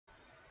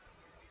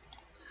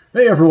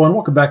Hey everyone,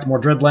 welcome back to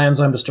more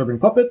Dreadlands. I'm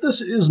DisturbingPuppet.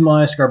 This is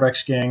my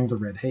Scarback's gang, the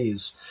Red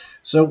Haze.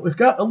 So we've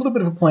got a little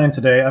bit of a plan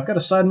today. I've got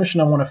a side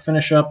mission I want to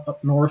finish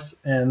up north,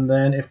 and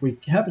then if we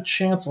have a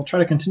chance, I'll try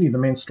to continue the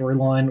main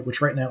storyline,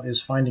 which right now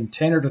is finding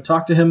Tanner to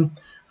talk to him.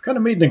 I've kind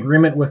of made an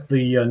agreement with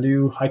the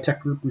new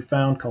high-tech group we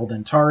found called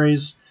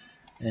Antares,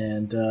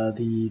 and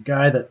the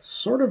guy that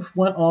sort of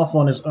went off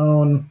on his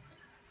own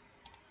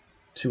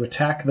to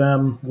attack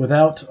them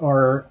without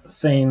our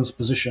Thane's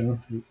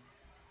position.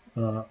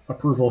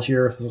 Approval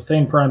here. So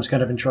Thane Prime's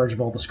kind of in charge of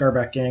all the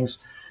Scarback gangs.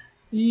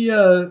 He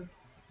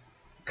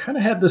kind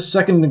of had this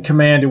second in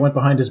command who went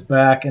behind his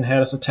back and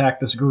had us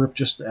attack this group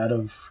just out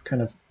of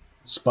kind of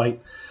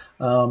spite.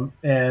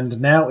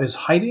 And now is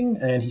hiding,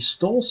 and he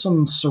stole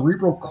some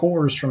cerebral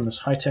cores from this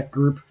high-tech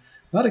group.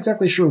 Not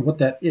exactly sure what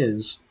that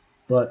is,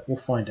 but we'll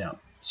find out.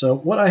 So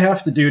what I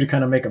have to do to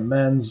kind of make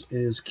amends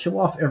is kill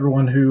off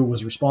everyone who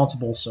was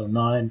responsible, so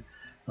 9.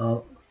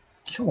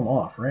 Kill them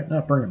off, right?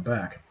 Not bring them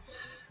back.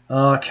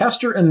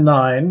 Castor and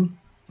 9,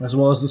 as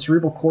well as the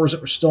cerebral cores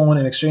that were stolen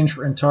in exchange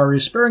for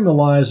Antares, sparing the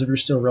lives of your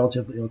still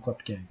relatively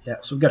ill-equipped gang. Yeah,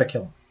 so we've got to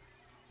kill them.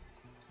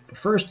 But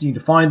first, you need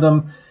to find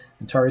them.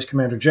 Antares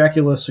Commander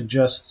Jacula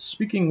suggests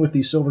speaking with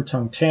the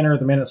silver-tongued Tanner,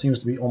 the man that seems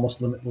to be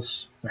almost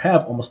limitless, or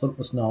have almost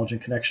limitless knowledge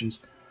and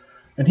connections.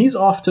 And he's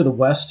off to the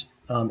west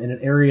in an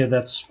area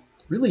that's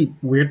really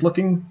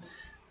weird-looking.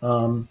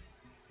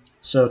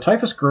 So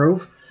Typhus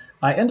Grove,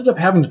 I ended up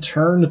having to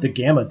turn the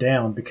gamma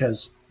down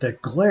because the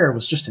glare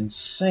was just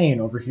insane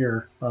over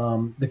here.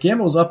 The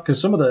gamma was up because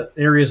some of the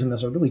areas in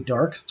this are really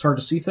dark. It's hard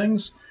to see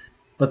things.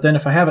 But then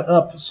if I have it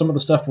up, some of the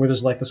stuff where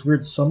there's like this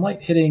weird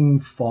sunlight hitting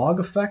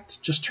fog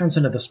effect just turns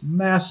into this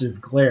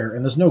massive glare,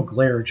 and there's no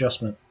glare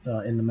adjustment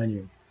in the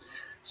menu.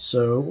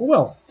 So,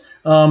 well,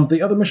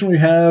 the other mission we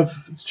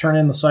have to turn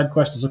in the side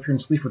quest is up here in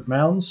Sleaford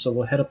Mounds, so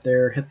we'll head up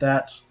there, hit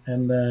that,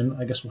 and then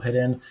I guess we'll head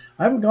in.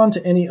 I haven't gone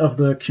to any of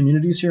the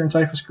communities here in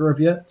Typhus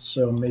Grove yet,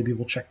 so maybe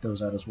we'll check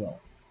those out as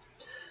well.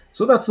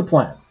 So that's the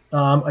plan.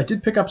 I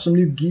did pick up some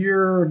new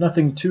gear,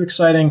 nothing too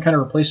exciting, kind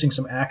of replacing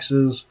some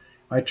axes.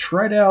 I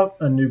tried out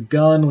a new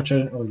gun, which I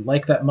didn't really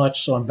like that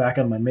much, so I'm back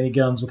on my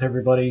miniguns with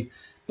everybody.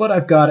 But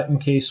I've got it in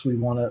case we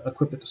want to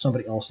equip it to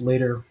somebody else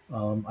later.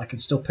 I can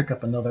still pick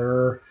up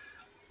another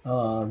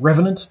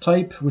Revenant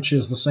type, which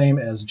is the same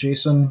as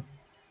Jason.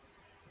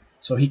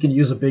 So he can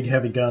use a big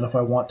heavy gun if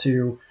I want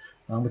to.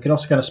 We could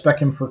also kind of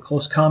spec him for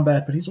close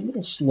combat, but he's a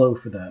little slow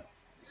for that.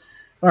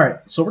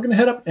 Alright, so we're going to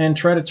head up and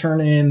try to turn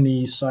in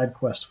the side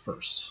quest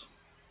first.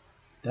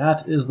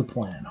 That is the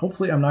plan.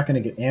 Hopefully I'm not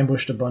going to get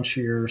ambushed a bunch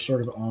here,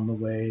 sort of on the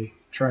way,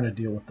 trying to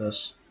deal with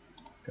this.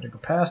 Got to go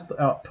past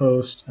the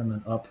outpost and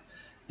then up.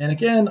 And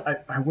again,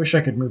 I wish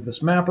I could move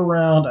this map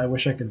around. I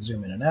wish I could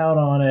zoom in and out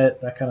on it,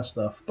 that kind of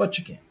stuff, but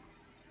you can't.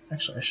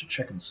 Actually, I should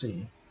check and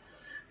see.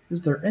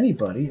 Is there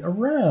anybody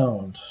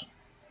around?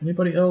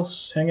 Anybody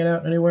else hanging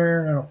out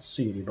anywhere? I don't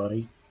see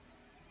anybody.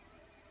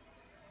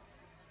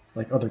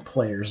 Like other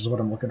players is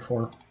what I'm looking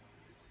for.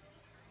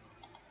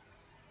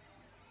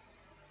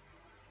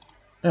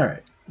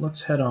 Alright,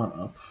 let's head on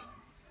up.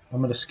 I'm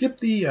going to skip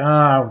the...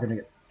 we're going to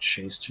get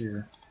chased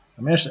here.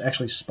 I managed to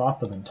actually spot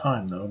them in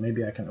time, though.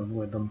 Maybe I can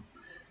avoid them.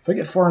 If I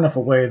get far enough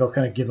away, they'll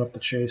kind of give up the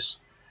chase.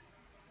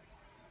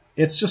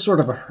 It's just sort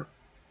of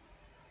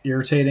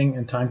irritating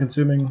and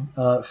time-consuming.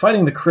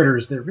 Fighting the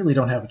critters, they really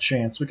don't have a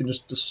chance. We can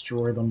just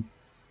destroy them.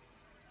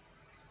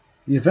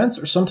 The events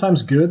are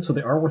sometimes good, so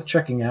they are worth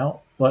checking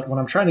out, but when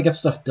I'm trying to get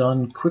stuff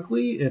done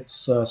quickly, it's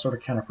sort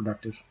of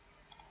counterproductive.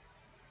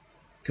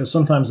 Because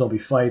sometimes there'll be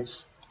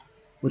fights,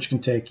 which can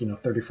take,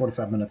 30,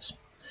 45 minutes.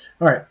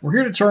 Alright, we're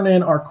here to turn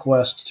in our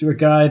quest to a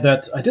guy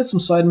that I did some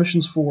side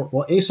missions for,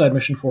 well, a side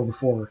mission for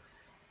before.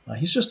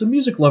 He's just a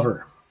music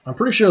lover. I'm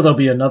pretty sure there'll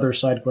be another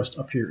side quest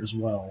up here as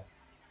well.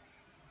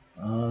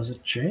 Is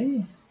it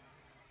Jay?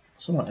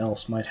 Someone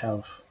else might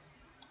have...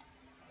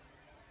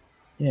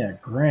 Yeah,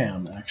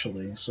 Graham,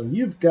 actually. So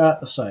you've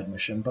got a side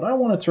mission, but I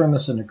want to turn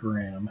this into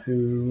Graham,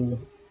 who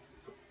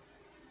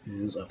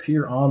is up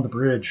here on the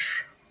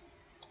bridge.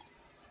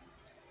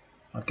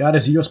 I've got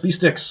his USB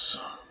sticks.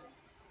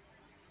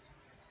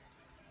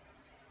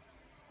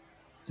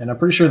 And I'm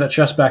pretty sure that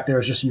chest back there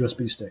is just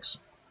USB sticks.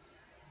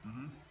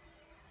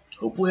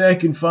 Hopefully I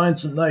can find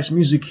some nice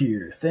music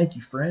here. Thank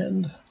you,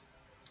 friend.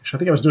 Actually, I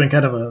think I was doing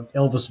kind of an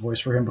Elvis voice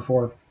for him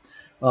before.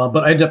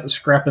 But I ended up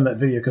scrapping that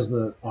video because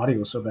the audio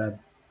was so bad.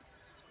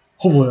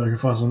 Hopefully I can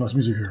find some nice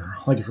music here.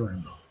 Like your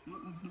friend.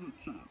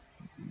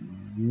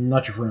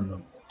 Not your friend,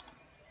 though.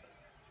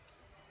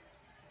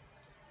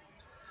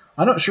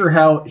 I'm not sure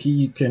how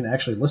he can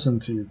actually listen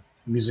to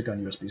music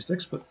on USB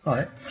sticks, but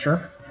alright,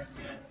 sure.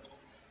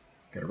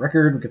 Get a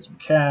record, we get some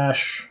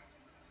cash.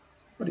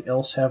 Anybody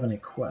else have any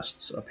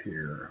quests up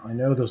here? I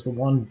know there's the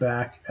one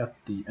back at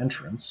the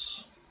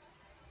entrance.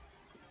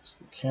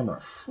 So the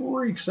camera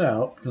freaks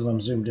out because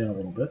I'm zoomed in a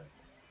little bit.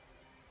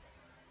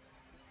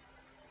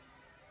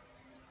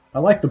 I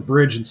like the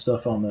bridge and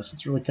stuff on this.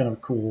 It's really kind of a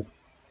cool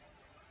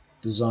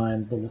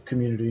design, little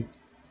community.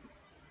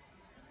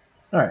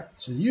 Alright,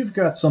 so you've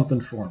got something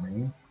for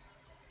me.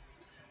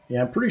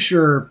 Yeah, I'm pretty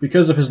sure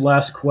because of his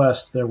last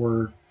quest, there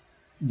were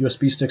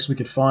USB sticks we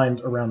could find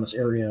around this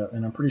area,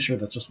 and I'm pretty sure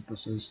that's just what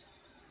this is.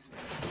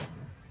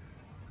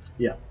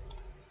 Yeah.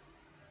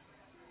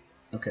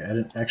 Okay, I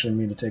didn't actually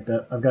mean to take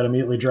that. I've got to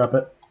immediately drop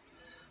it,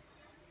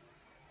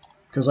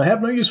 because I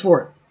have no use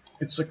for it.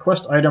 It's a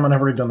quest item, and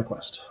I've already done the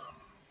quest.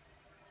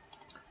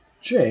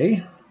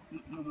 Jay?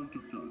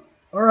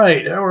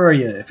 Alright, how are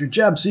you? If you're a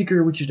job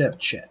seeker, we should have a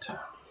chat.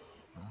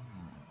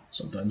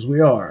 Sometimes we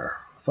are.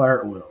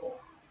 Fire at will.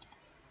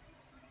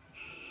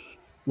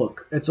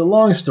 Look, it's a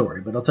long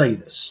story, but I'll tell you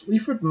this.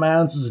 Sleaford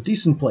Manse is a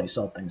decent place,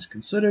 all things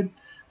considered.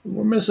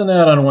 We're missing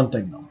out on one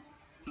thing, though.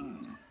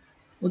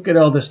 Look at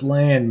all this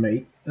land,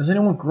 mate. Is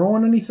anyone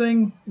growing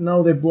anything?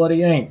 No, they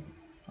bloody ain't.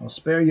 I'll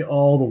spare you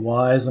all the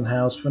whys and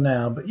hows for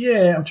now, but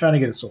yeah, I'm trying to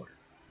get it sorted.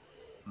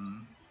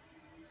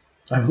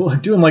 I'm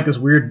doing like this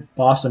weird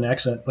Boston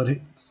accent, but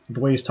the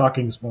way he's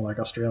talking is more like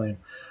Australian.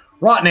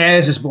 Right now,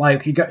 there's this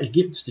bloke, he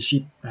gets the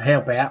shit to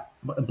help out,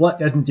 but the bloke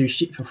doesn't do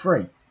shit for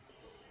free.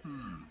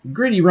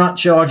 Gritty Runt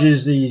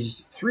charges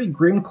these 3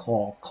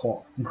 Grimmaw,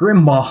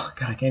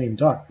 God, I can't even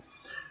talk.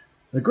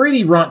 The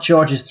Greedy Runt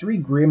charges 3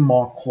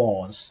 Grimmaw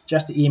claws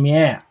just to hear me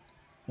out.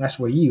 That's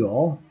where you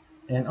are,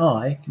 and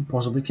I can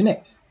possibly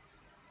connect.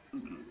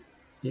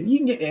 If you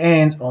can get your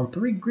hands on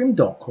 3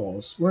 Grimdog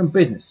claws, we're in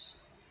business.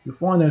 You'll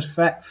find those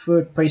fat,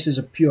 furred pieces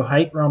of pure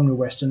hate roaming the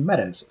western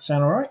meadows. That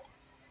sound alright?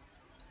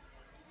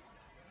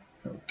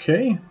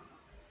 Okay.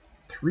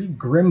 3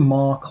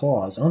 Grimmaw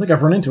claws. I don't think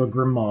I've run into a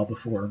Grimmaw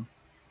before.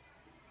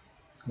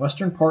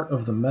 Western part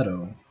of the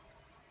meadow.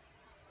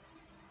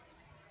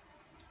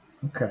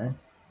 Okay.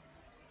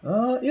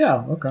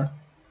 Yeah, okay.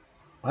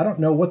 I don't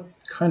know what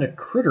kind of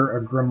critter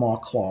a Grimmaw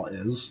Claw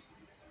is.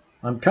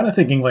 I'm kind of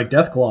thinking like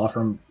Deathclaw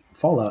from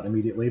Fallout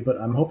immediately, but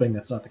I'm hoping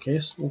that's not the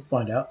case. We'll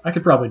find out. I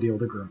could probably deal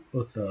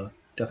with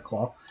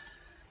Deathclaw.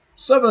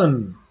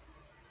 7!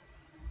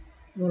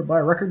 You want to buy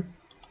a record?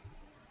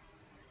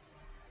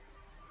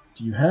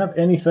 Do you have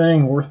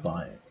anything worth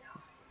buying?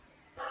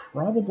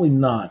 Probably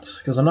not,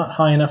 because I'm not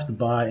high enough to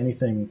buy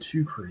anything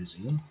too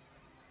crazy. It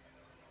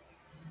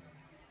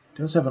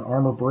does have an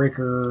armor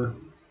breaker.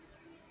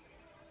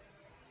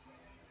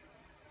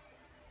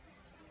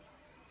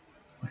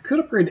 I could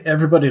upgrade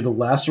everybody to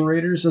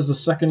lacerators as a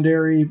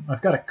secondary.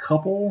 I've got a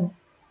couple,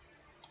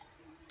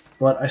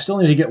 but I still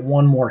need to get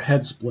one more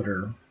head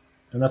splitter,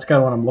 and that's kind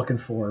of what I'm looking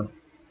for.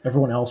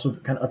 Everyone else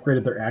have kind of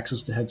upgraded their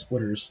axes to head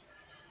splitters.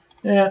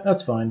 Yeah,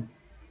 that's fine.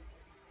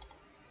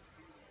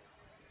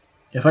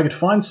 If I could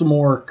find some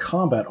more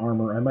combat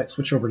armor, I might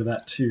switch over to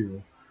that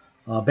too.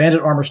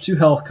 Bandit armor's 2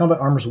 health, combat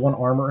armor's 1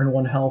 armor and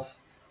 1 health.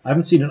 I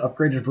haven't seen an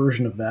upgraded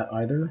version of that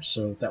either,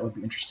 so that would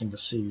be interesting to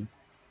see.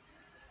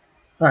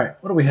 Alright,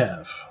 what do we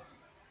have?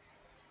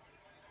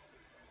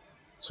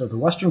 So the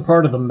western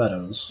part of the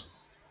meadows.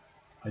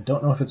 I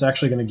don't know if it's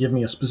actually going to give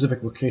me a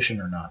specific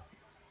location or not.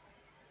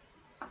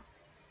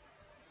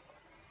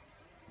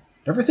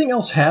 Everything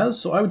else has,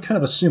 so I would kind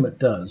of assume it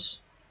does.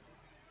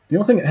 The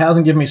only thing it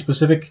hasn't given me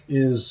specific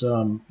is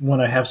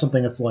when I have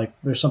something that's like,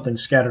 there's something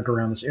scattered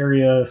around this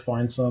area,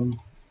 find some.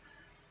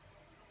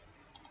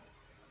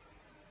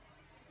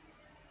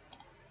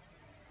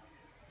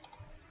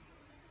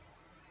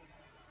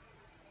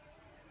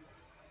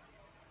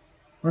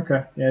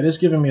 Okay, yeah, it is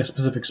giving me a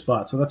specific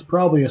spot, so that's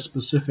probably a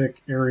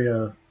specific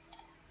area,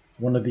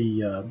 one of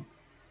the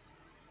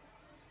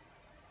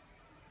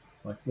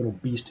like little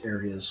beast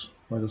areas,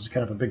 where there's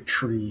kind of a big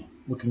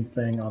tree-looking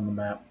thing on the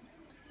map.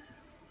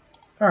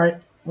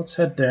 Alright, let's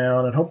head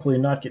down and hopefully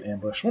not get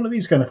ambushed. One of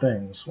these kind of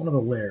things, one of the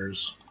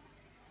lairs.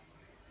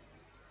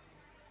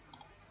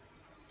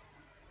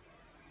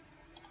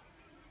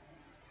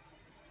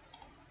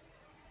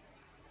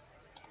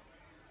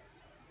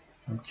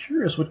 I'm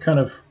curious what kind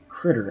of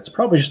critter. It's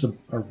probably just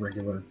a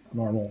regular,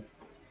 normal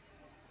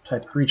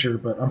type creature,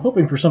 but I'm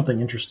hoping for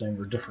something interesting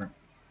or different.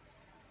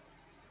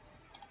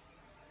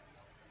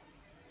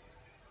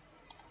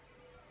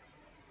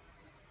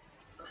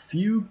 A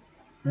few...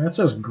 That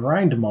says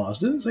grind maws.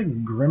 Didn't it say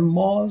grim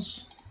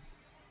maws?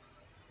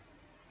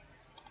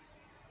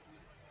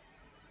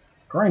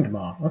 Grind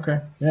maw.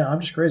 Okay. Yeah,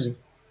 I'm just crazy.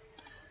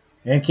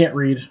 And can't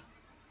read.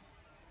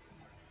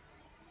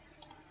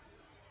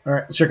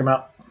 Alright, let's check them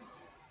out.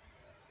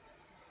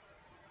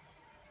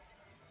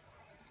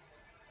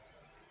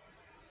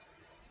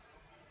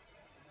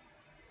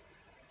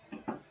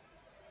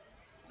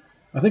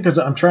 I think because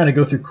I'm trying to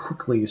go through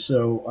quickly,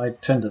 so I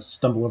tend to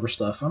stumble over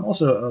stuff. I'm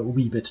also a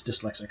wee bit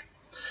dyslexic.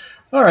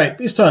 Alright,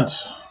 Beast Hunt.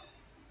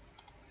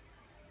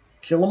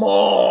 Kill them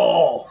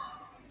all!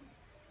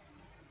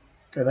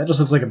 Okay, that just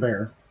looks like a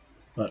bear,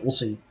 but we'll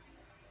see.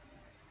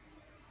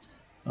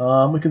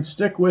 We can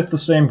stick with the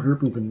same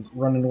group we've been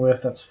running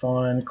with, that's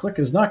fine. Click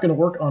is not going to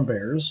work on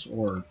bears,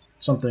 or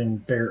something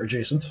bear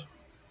adjacent.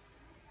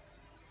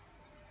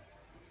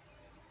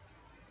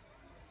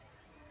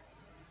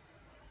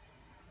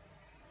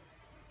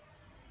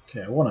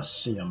 Okay, I want to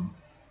see them.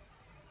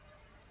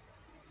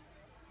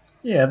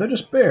 Yeah, they're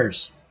just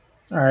bears.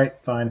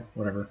 Alright, fine,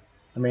 whatever.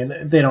 I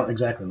mean, they don't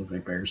exactly look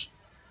like bears.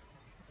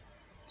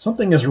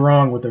 Something is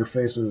wrong with their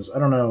faces. I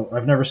don't know.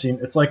 I've never seen...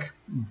 It's like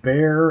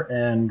bear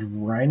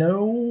and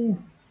rhino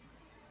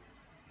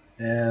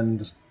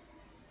and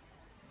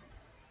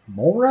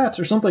mole rats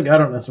or something. I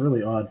don't know. That's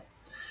really odd.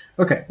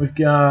 Okay, we've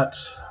got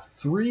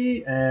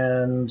 3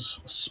 and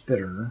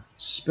Spitter.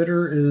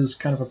 Spitter is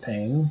kind of a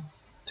pain.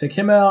 Take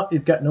him out.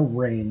 You've got no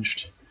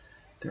ranged.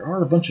 There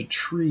are a bunch of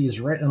trees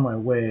right in my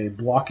way,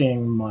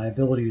 blocking my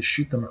ability to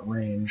shoot them at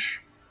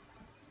range.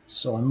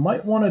 So I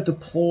might want to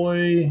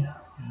deploy...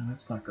 Yeah,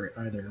 that's not great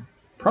either.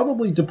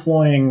 Probably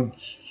deploying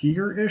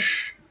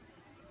here-ish.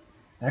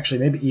 Actually,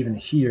 maybe even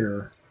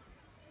here.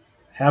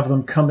 Have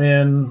them come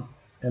in,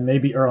 and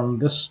maybe on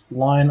this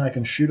line I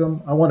can shoot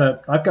them.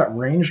 I've got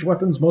ranged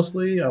weapons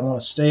mostly. I want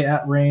to stay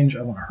at range.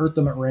 I want to hurt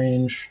them at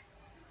range.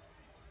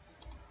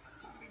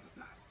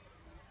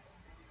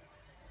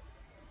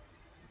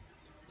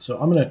 So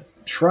I'm going to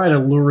try to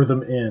lure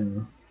them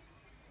in.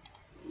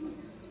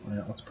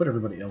 Well, let's put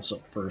everybody else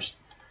up first.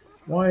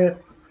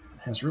 Wyatt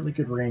has really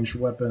good ranged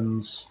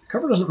weapons.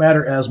 Cover doesn't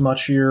matter as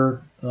much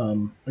here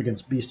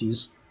against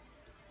beasties.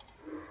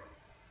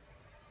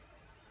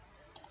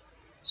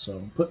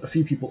 So put a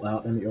few people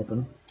out in the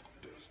open.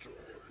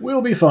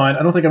 We'll be fine.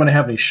 I don't think I'm going to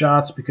have any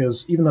shots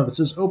because even though this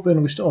is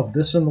open, we still have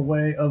this in the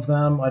way of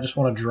them. I just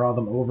want to draw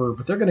them over,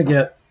 but they're going to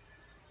get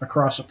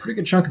across a pretty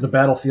good chunk of the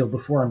battlefield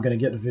before I'm going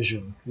to get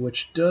vision,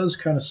 which does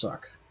kind of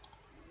suck.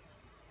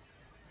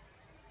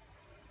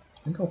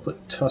 I think I'll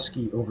put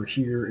Tusky over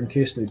here in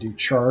case they do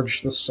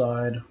charge this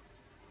side.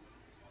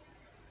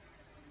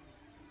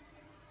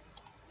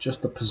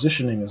 Just the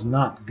positioning is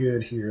not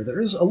good here.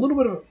 There is a little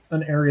bit of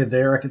an area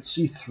there I could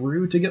see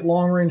through to get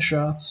long-range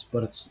shots,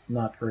 but it's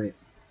not great.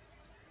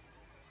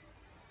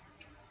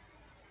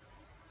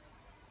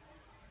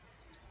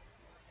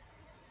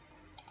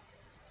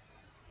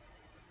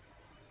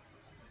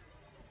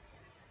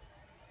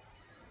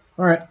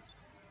 Alright.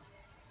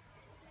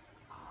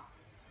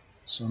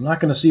 So I'm not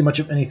going to see much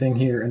of anything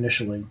here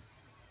initially.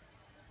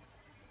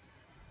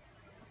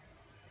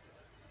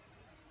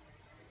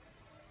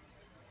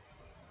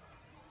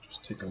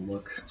 Just take a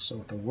look. So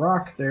with the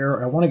rock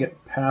there, I want to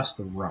get past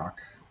the rock.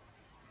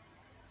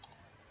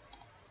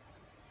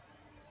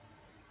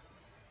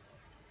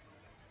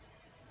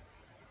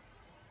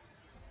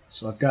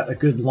 So I've got a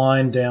good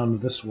line down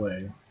this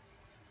way.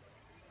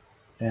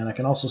 And I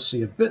can also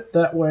see a bit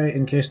that way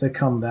in case they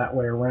come that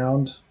way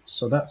around.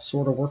 So that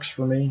sort of works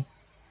for me.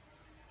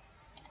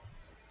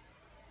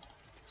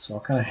 So I'll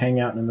kind of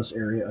hang out in this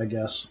area, I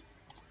guess.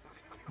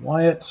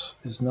 Wyatt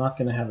is not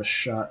going to have a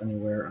shot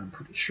anywhere, I'm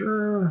pretty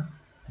sure.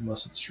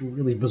 Unless it's a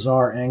really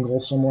bizarre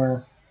angle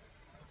somewhere.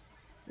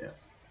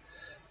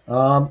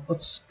 Yeah.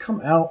 Let's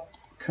come out,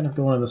 kind of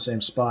going in the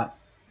same spot.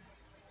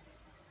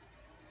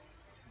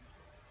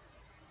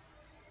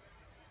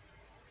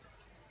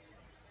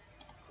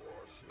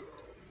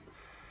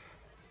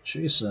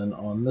 Jason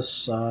on this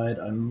side.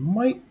 I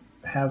might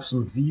have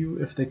some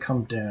view if they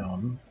come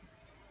down.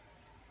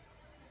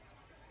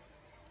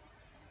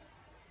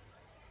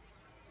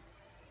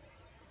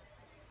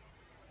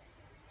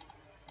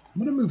 I'm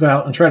going to move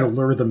out and try to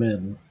lure them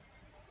in.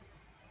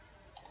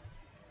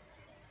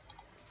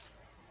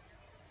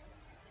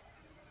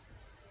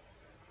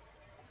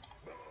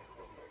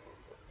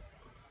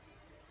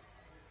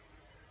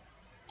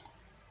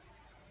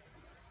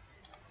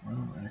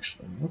 Well,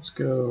 actually, let's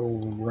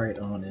go right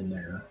on in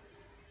there.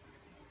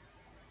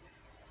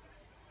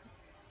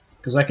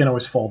 Because I can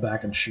always fall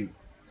back and shoot.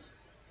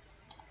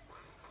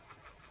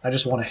 I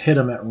just want to hit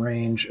them at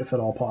range, if at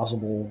all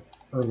possible,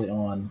 early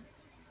on.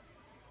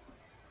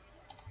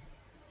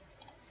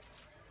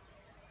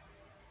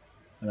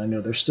 And I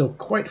know they're still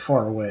quite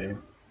far away.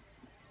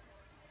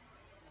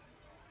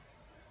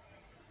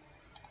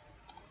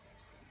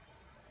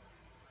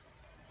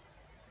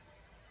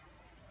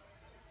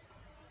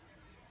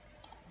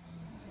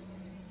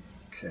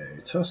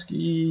 Okay,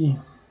 Tusky.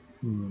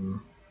 Maybe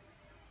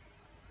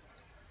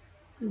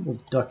we'll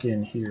duck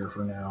in here for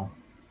now.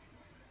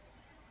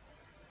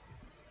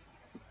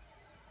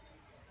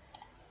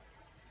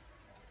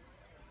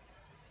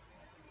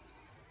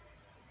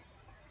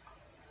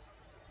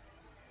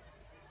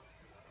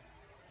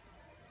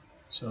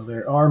 So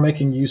they are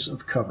making use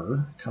of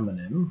cover coming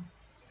in.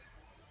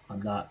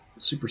 I'm not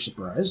super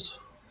surprised.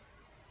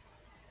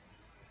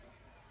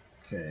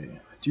 Okay,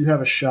 I do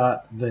have a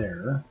shot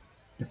there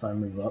if I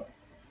move up.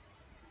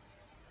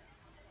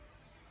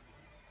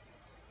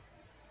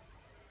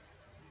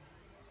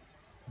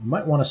 I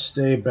might want to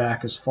stay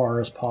back as far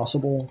as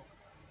possible.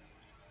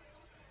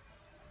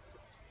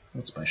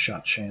 What's my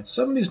shot chance?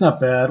 70's not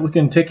bad. We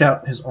can take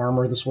out his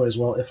armor this way as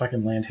well if I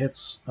can land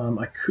hits.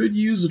 I could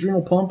use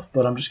Adrenal Pump,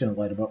 but I'm just going to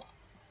light him up.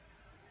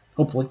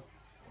 Hopefully.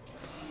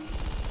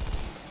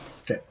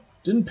 Okay,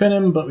 didn't pin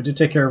him, but we did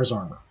take care of his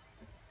armor.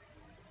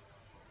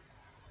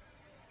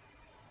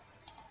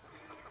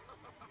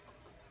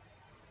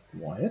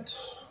 Wyatt.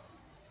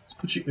 Let's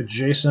put you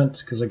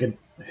adjacent, because I get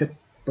hit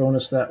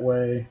bonus that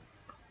way.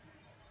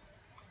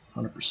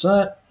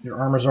 100%. Your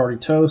armor's already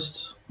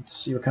toast. Let's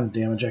see what kind of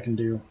damage I can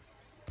do.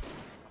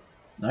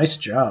 Nice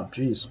job,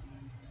 jeez.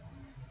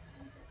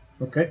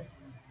 Okay.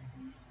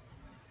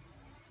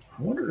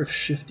 I wonder if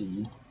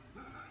Shifty...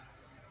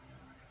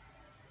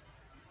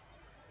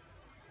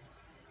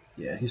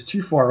 Yeah, he's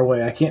too far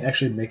away. I can't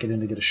actually make it in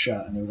to get a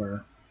shot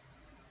anywhere.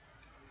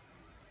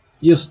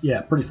 He is,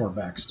 yeah, pretty far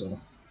back still.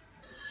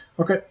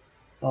 Okay.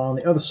 On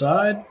the other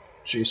side,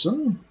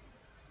 Jason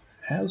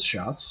has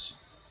shots.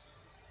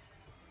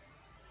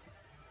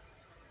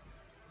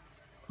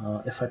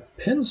 If I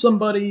pin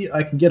somebody,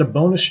 I can get a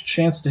bonus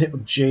chance to hit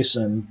with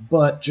Jason,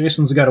 but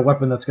Jason's got a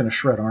weapon that's going to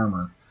shred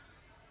armor.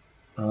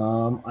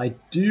 I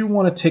do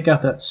want to take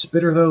out that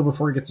spitter, though,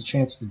 before he gets a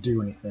chance to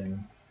do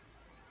anything.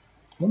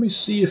 Let me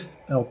see if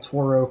El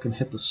Toro can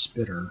hit the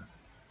spitter.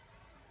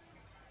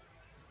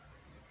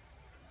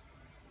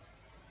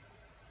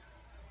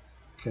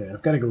 Okay,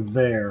 I've got to go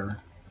there.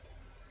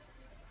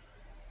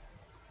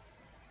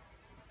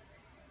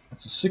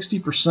 That's a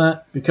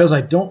 60%. Because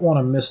I don't want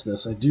to miss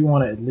this, I do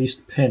want to at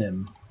least pin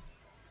him.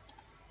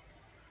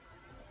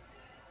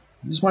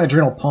 Use my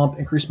adrenal pump,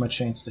 increase my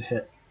chance to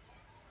hit.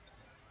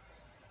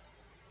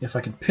 If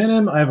I can pin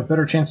him, I have a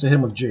better chance to hit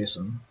him with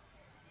Jason.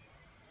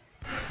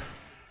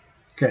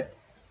 Okay.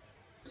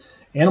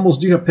 Animals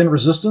do have pin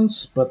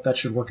resistance, but that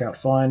should work out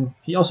fine.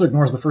 He also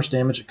ignores the first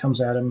damage that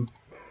comes at him.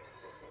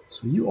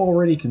 So you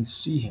already can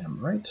see him,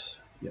 right?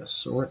 Yes,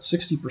 so we're at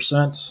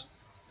 60%.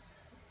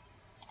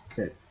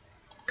 Okay.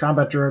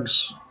 Combat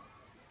drugs.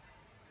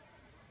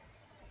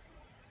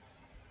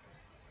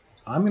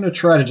 I'm going to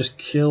try to just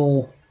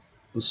kill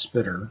the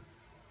spitter.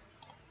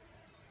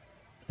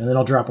 And then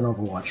I'll drop an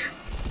Overwatch.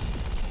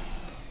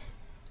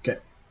 Okay.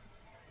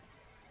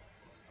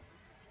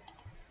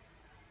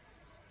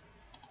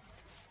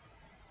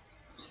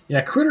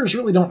 Yeah, critters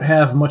really don't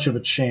have much of a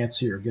chance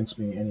here against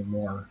me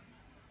anymore.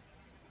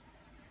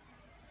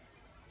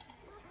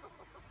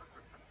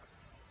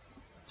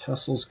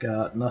 Tesla's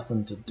got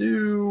nothing to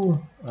do.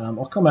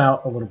 I'll come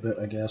out a little bit,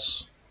 I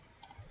guess.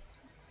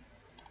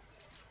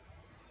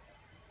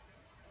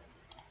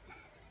 I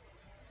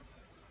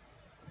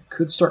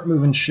could start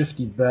moving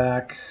Shifty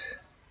back.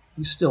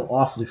 He's still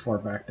awfully far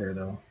back there,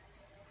 though.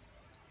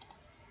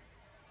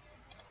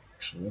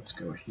 Actually, let's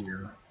go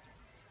here.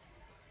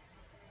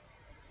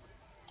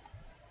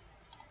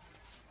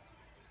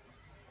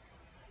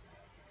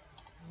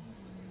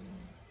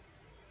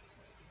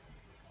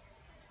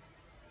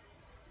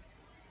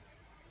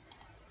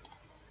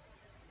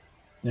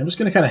 Yeah, I'm just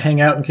going to kind of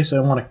hang out in case I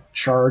want to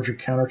charge or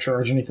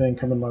countercharge anything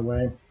coming my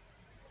way.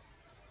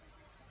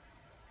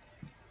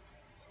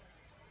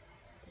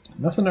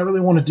 Nothing I really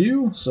want to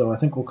do, so I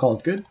think we'll call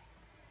it good.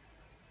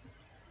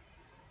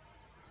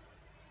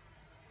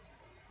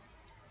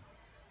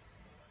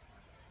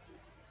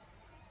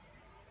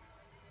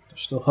 They're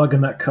still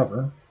hugging that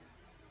cover.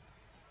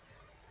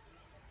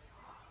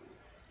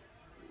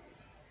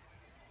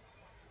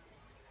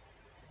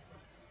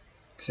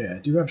 Okay, I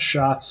do have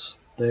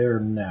shots there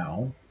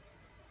now.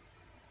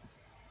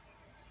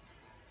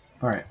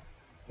 Alright,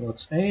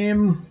 let's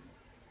aim.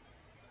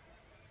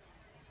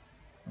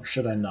 Or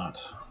should I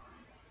not?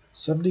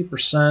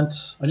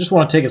 70%. I just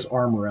want to take his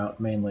armor out,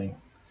 mainly.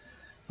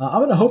 I'm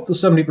going to hope the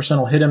 70%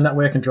 will hit him. That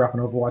way I can drop an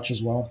Overwatch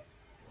as well.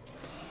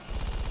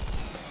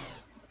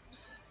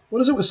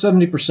 What is it with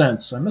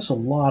 70%? I miss a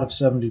lot of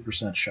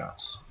 70%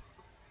 shots.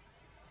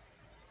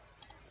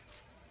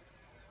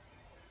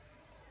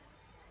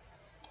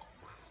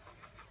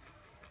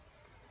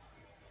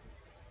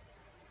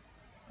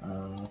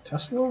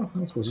 Tesla? I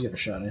don't suppose you have a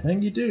shot.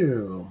 Anything? You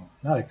do.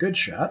 Not a good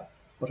shot,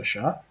 but a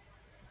shot.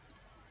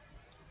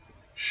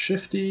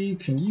 Shifty,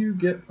 can you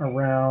get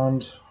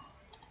around?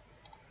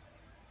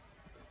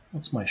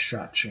 What's my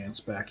shot chance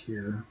back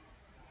here?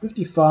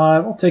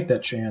 55. I'll take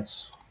that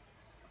chance.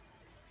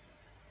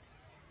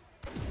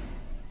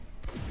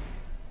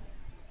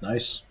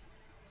 Nice.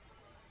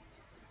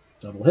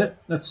 Double hit.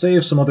 That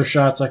saves some other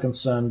shots I can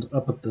send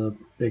up at the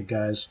big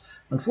guys.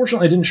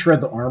 Unfortunately, I didn't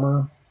shred the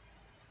armor.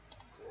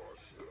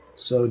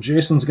 So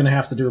Jason's going to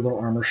have to do a little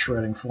armor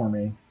shredding for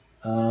me.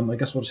 I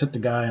guess we'll just hit the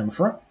guy on the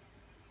front.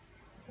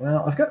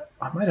 Well,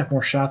 I might have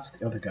more shots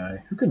than the other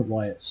guy. Who can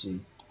Wyatt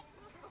see?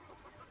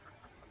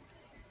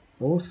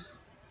 Both?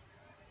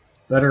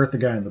 Better at the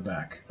guy in the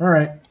back.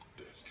 Alright.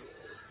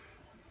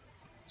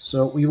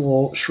 So we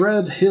will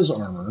shred his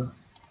armor.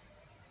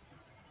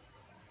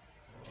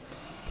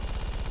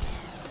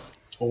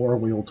 Or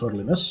we will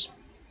totally miss.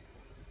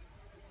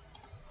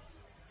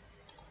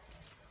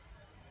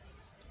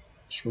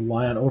 Just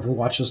rely on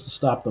Overwatches to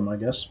stop them, I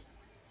guess.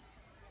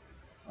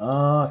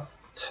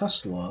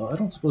 Tesla, I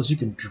don't suppose you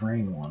can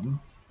drain one.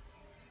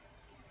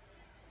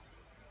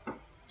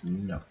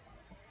 No.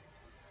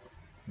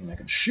 I mean, I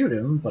can shoot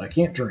him, but I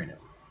can't drain him.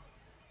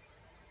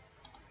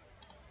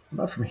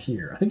 Not from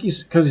here. I think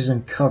because he's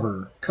in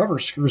cover. Cover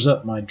screws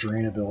up my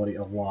drain ability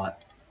a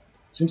lot.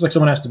 Seems like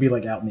someone has to be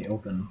like out in the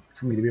open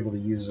for me to be able to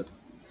use it.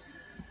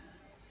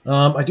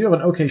 I do have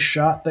an okay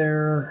shot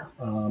there.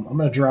 I'm going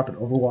to drop an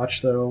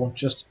Overwatch, though,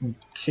 just in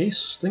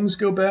case things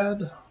go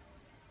bad.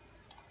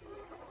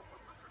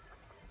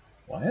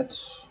 Wyatt?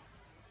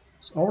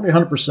 It's already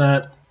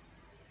 100%.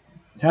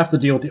 Have to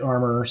deal with the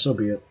armor, so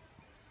be it.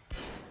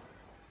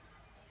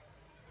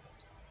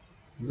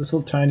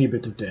 Little tiny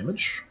bit of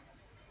damage.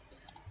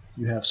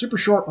 You have super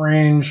short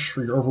range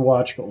for your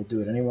Overwatch, but we'll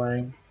do it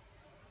anyway.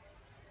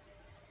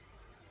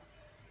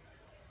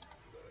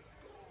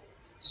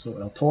 So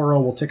El Toro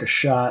will take a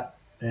shot,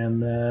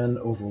 and then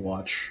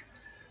Overwatch.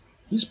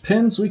 He's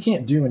pinned, so he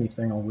can't do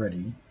anything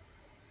already.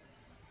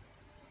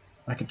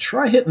 I could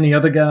try hitting the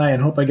other guy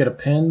and hope I get a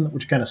pin,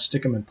 which kind of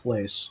stick him in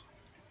place.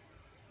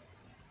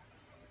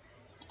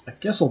 I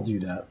guess I'll do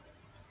that.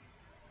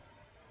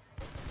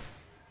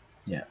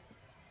 Yeah.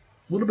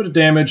 A little bit of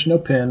damage, no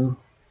pin.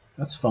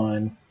 That's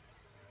fine.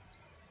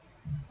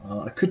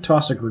 I could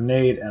toss a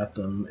grenade at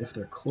them if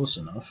they're close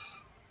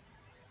enough.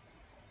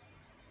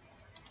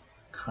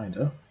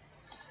 Kinda.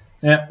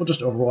 Yeah, we'll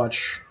just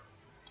Overwatch.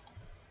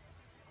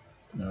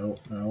 No,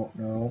 no,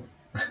 no.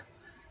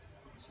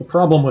 It's the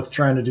problem with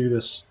trying to do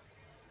this.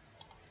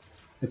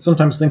 It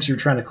sometimes thinks you're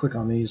trying to click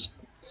on these.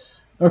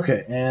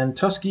 Okay, and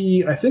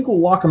Tusky, I think we'll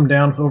lock him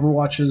down with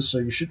Overwatches, so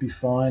you should be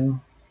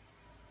fine.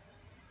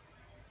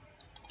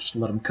 Just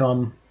let him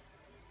come.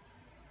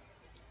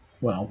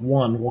 Well,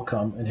 one will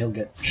come, and he'll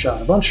get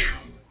shot a bunch.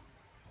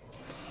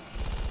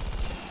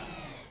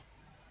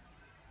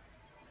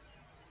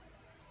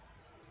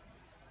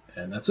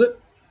 And that's it.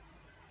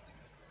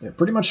 They're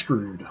pretty much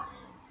screwed.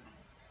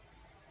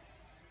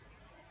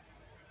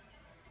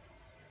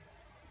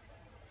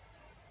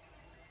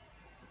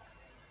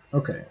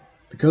 Okay,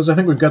 because I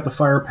think we've got the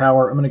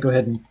firepower, I'm going to go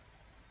ahead and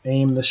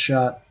aim this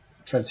shot,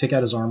 try to take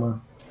out his armor.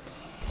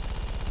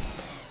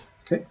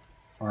 Okay,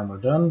 armor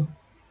done.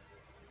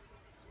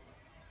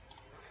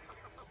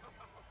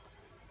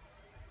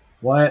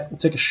 Wyatt will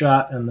take a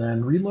shot and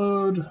then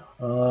reload.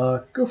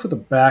 Go for the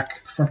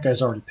back. The front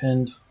guy's already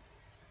pinned.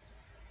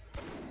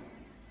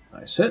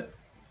 Nice hit.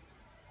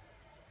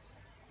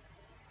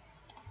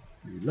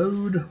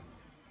 Reload.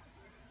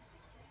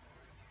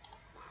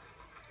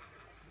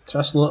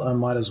 Tesla, I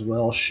might as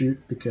well shoot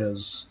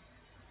because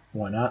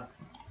why not?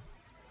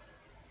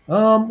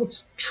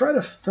 Let's try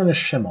to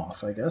finish him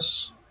off, I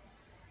guess.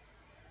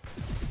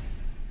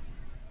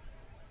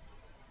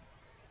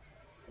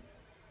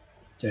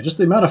 Yeah, just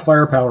the amount of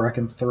firepower I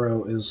can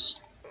throw is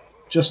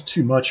just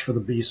too much for the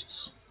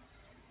beasts.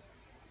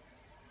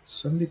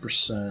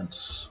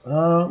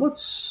 70%.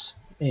 Let's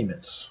aim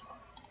it.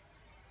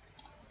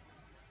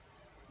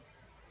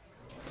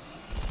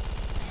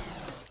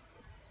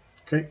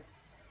 Okay.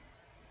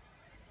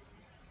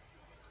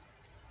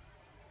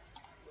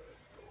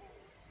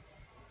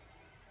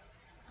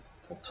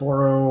 El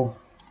Toro.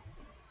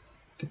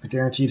 Get the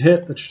guaranteed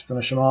hit. That should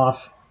finish him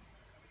off.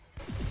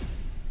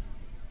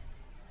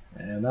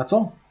 And that's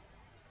all.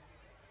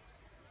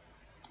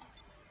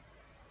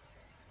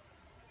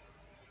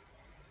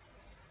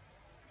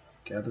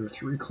 Gather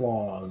 3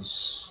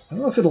 claws. I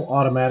don't know if it'll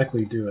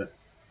automatically do it.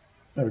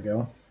 There we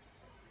go.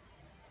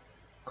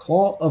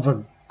 Claw of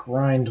a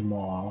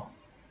Grindmaw.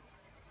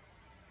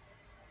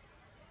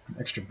 An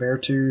extra bear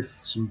tooth,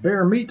 some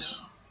bear meat.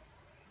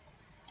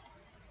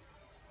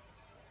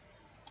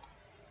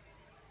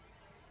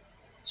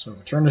 So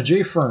return to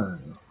J.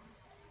 Fern.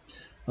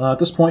 At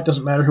this point,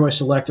 doesn't matter who I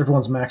select.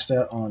 Everyone's maxed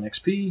out on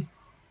XP.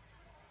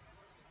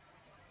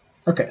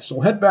 Okay, so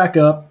we'll head back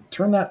up,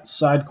 turn that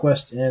side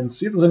quest in,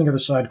 see if there's any other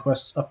side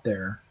quests up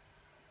there.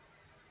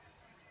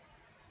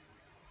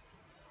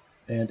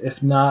 And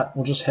if not,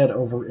 we'll just head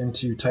over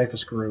into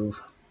Typhus Grove.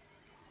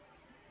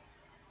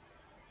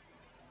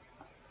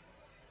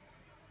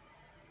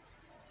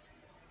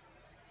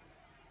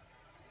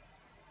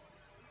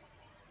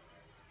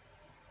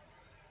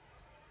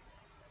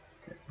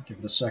 Okay, give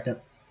it a second.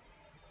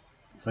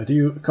 If I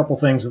do a couple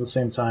things at the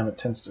same time, it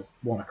tends to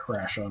want to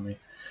crash on me.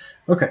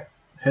 Okay.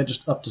 Head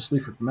just up to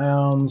Sleaford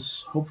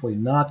Mounds, hopefully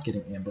not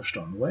getting ambushed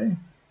on the way.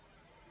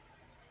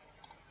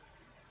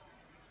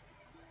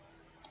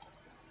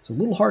 It's a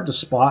little hard to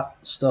spot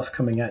stuff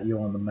coming at you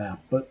on the map,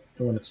 but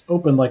when it's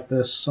open like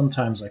this,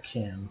 sometimes I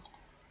can.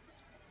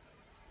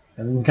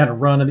 And then kind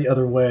of run the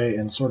other way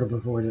and sort of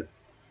avoid it.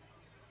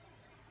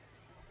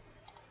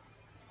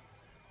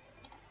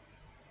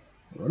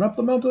 Run up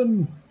the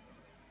mountain!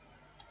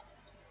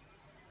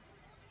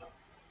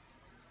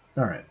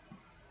 Alright.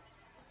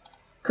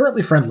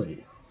 Currently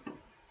friendly.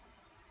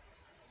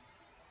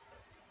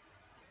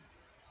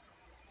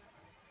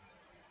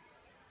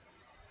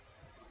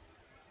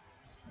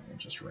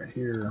 Just right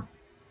here.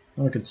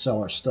 And we could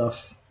sell our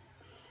stuff.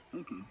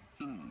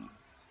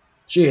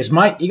 Cheers,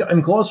 mate. You got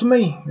them claws for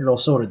me? You're all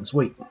sorted and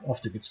sweet.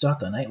 Off to a good start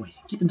then, ain't we?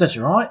 Keep in touch,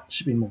 alright?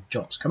 Should be more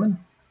jobs coming.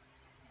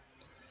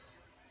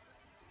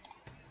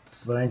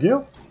 Thank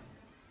you.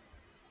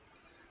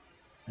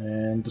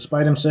 And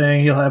despite him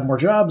saying he'll have more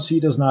jobs, he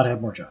does not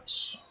have more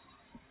jobs.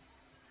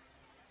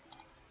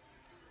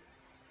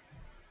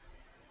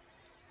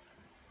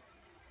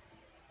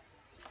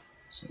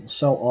 So we'll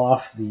sell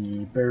off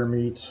the bear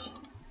meat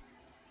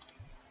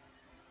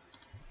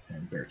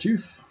and bear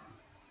tooth.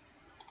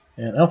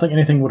 And I don't think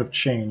anything would have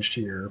changed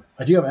here.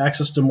 I do have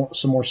access to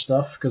some more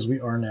stuff because we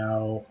are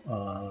now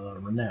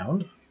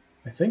renowned,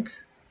 I think.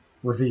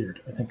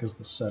 Revered, I think is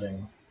the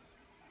setting.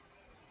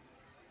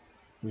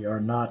 We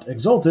are not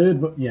exalted,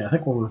 but yeah, I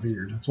think we're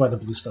revered. That's why the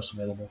blue stuff's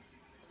available.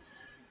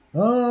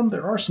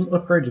 There are some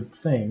upgraded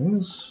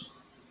things.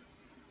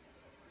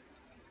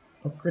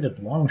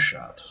 Upgraded long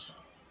shot.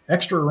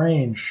 Extra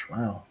range.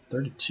 Wow,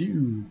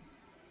 32.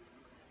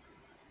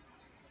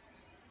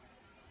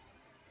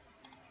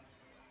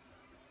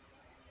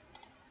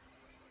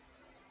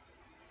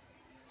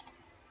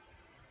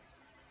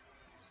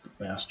 It's the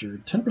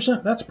bastard.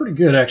 10%, that's pretty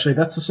good, actually.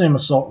 That's the same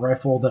assault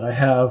rifle that I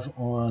have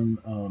on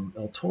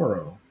El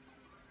Toro.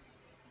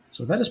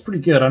 So that is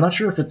pretty good. I'm not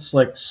sure if it's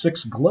like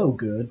 6 glow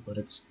good, but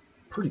it's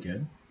pretty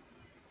good.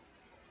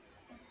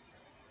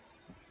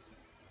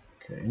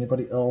 Okay,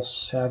 anybody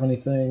else have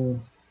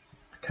anything?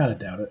 I kind of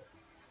doubt it.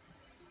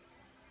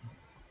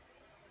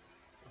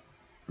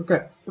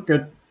 Okay, we're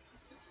good.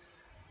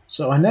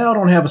 So I now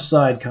don't have a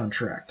side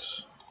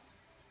contract.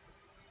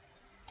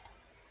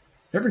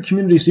 Every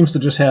community seems to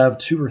just have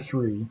 2 or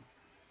 3.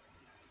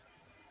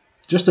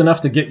 Just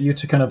enough to get you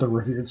to kind of the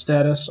revered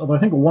status, although I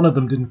think one of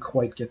them didn't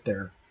quite get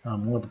there.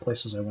 One of the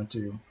places I went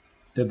to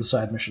did the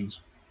side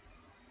missions.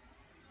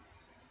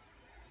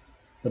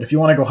 But if you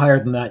want to go higher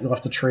than that, you'll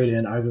have to trade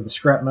in either the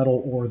scrap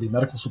metal or the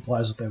medical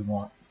supplies that they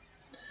want.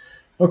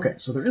 Okay,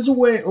 so there is a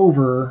way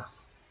over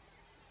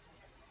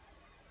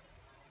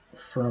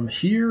from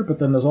here, but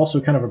then there's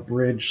also kind of a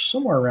bridge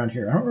somewhere around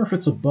here. I don't know if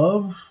it's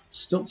above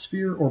Stilt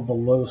Sphere or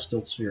below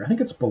Stilt Sphere. I think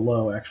it's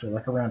below, actually,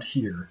 like around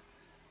here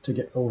to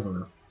get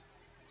over.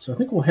 So I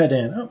think we'll head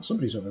in. Oh,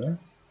 somebody's over there.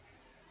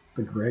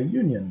 The Grey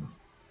Union.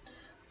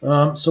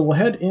 So we'll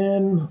head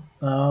in.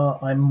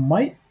 I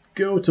might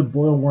go to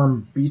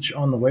Boilworm Beach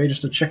on the way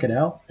just to check it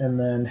out, and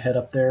then head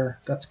up there.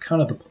 That's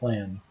kind of the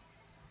plan.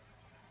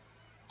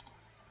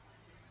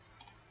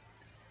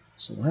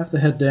 So we'll have to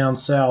head down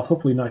south,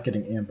 hopefully not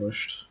getting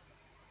ambushed.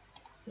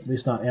 At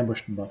least not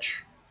ambushed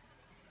much.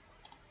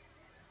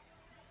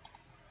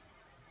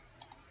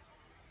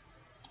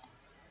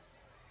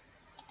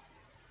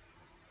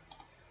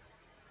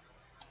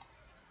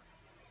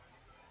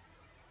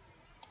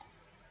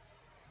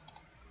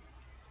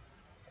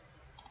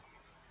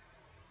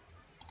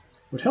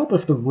 It would help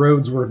if the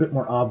roads were a bit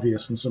more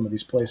obvious in some of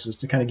these places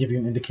to kind of give you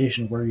an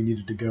indication of where you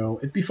needed to go.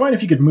 It'd be fine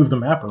if you could move the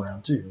map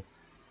around, too.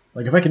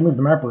 Like, if I could move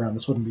the map around,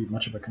 this wouldn't be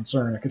much of a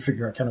concern. I could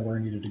figure out kind of where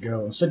I needed to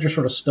go. Instead, you're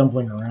sort of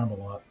stumbling around a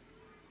lot.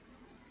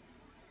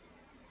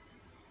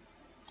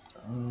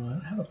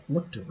 I haven't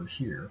looked over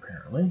here,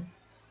 apparently.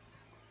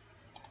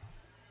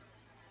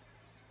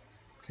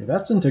 Okay,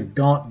 that's into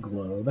Gaunt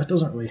Glow. That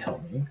doesn't really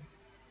help me.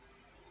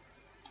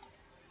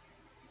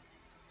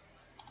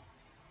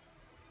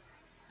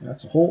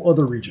 That's a whole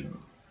other region.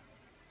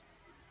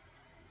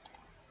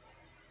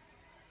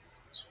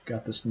 So we've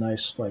got this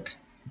nice, like,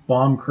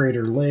 bomb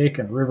crater lake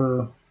and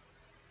river.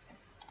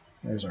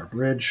 There's our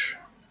bridge.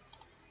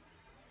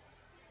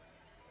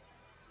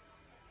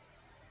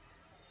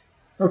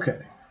 Okay,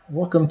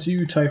 welcome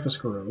to Typhus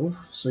Grove.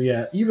 So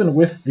yeah, even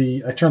with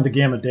the... I turned the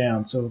gamma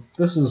down, so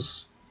this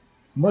is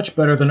much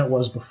better than it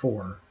was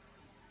before.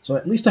 So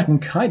at least I can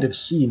kind of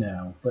see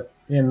now, but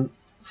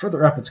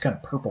further up it's kind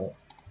of purple.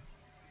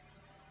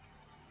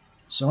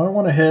 So I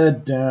want to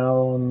head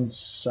down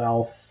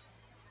south-ish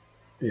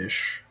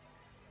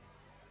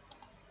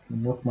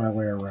and work my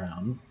way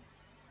around.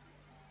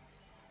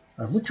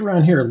 I've looked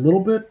around here a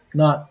little bit,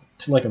 not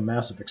to like a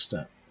massive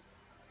extent.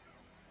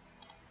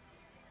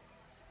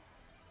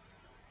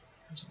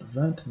 There's an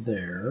event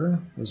there.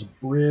 There's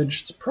a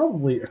bridge. It's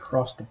probably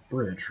across the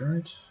bridge,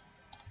 right?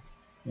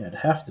 Yeah, it'd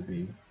have to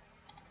be.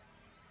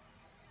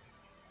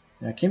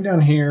 Yeah, I came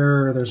down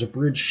here. There's a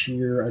bridge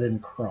here I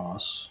didn't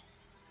cross.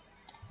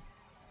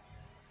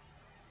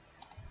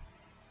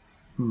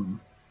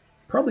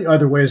 Probably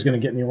either way is going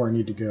to get me where I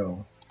need to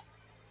go.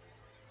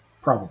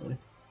 Probably.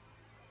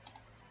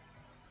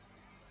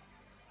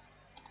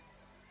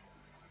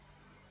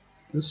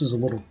 This is a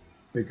little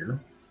bigger.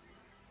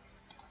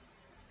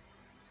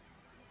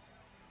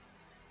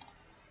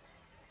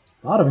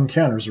 A lot of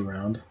encounters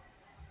around.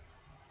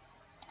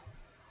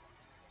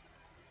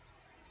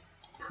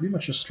 Pretty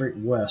much just straight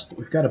west, but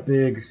we've got a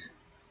big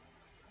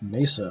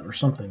mesa or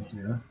something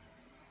here.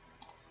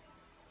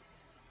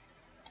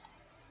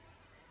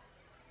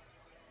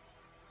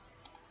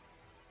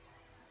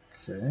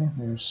 Okay,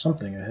 there's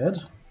something ahead.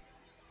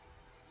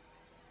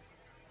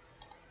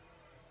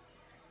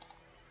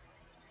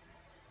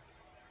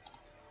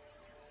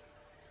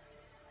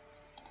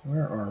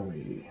 Where are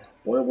we?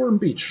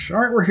 Boilworm Beach.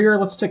 Alright, we're here.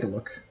 Let's take a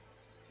look.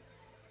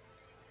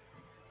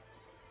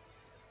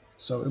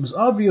 So it was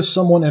obvious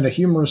someone in a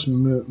humorous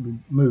mood.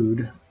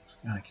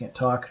 God, I can't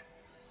talk.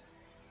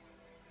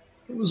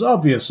 It was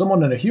obvious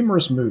someone in a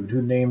humorous mood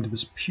who named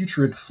this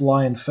putrid,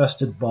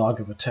 fly-infested bog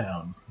of a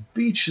town.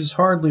 Beach is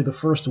hardly the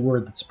first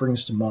word that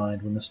springs to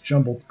mind when this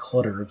jumbled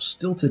clutter of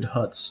stilted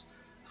huts,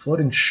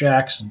 floating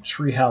shacks, and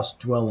treehouse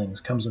dwellings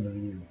comes into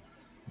view.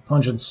 A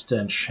pungent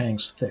stench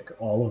hangs thick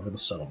all over the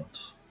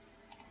settlement.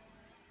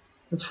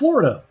 It's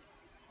Florida!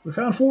 We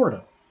found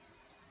Florida!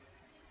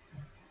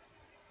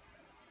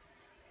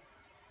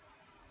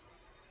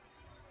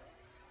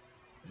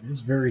 It is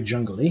very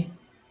jungly.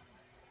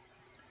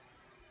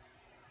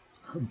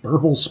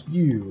 Burble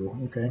Spew.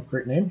 Okay,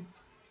 great name.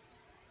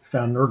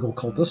 Found Nurgle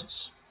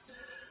cultists.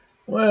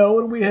 Well,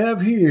 what do we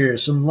have here?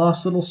 Some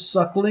lost little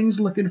sucklings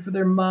looking for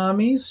their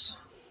mommies?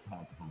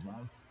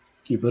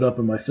 Keep it up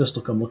and my fist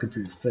will come looking for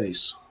your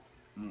face.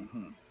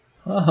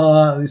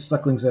 Haha, these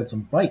sucklings had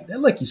some bite. I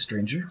like you,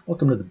 stranger.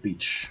 Welcome to the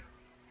beach.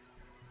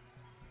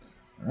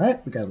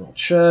 Alright, we got a little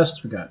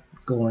chest. We got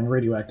glowing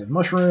radioactive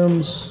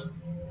mushrooms.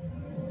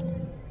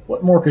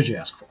 What more could you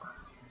ask for?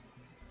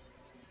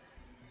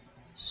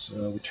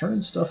 So we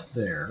turn stuff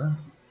there.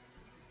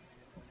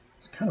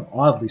 It's kind of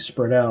oddly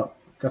spread out.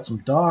 Got some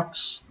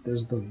docks.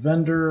 There's the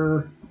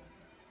vendor.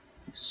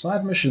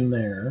 Side mission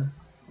there.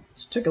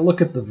 Let's take a look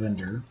at the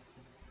vendor.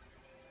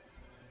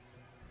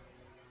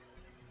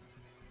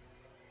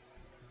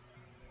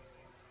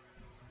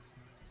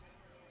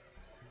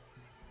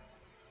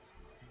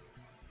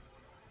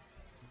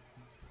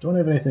 Don't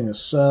have anything to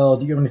sell.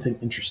 Do you have anything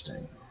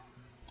interesting?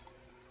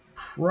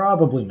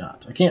 Probably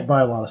not. I can't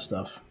buy a lot of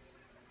stuff.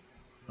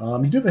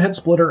 You do have a head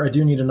splitter. I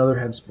do need another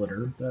head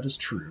splitter. That is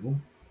true.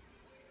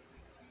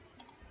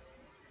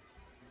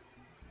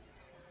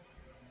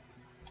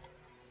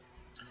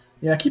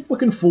 Yeah, I keep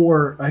looking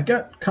for... I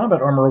got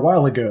combat armor a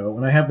while ago,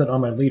 and I have that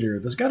on my leader.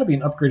 There's got to be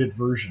an upgraded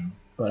version,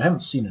 but I haven't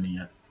seen any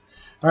yet.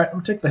 Alright, I'm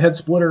going to take the head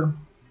splitter,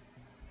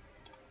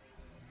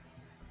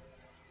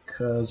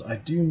 because I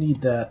do need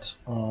that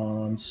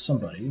on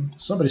somebody.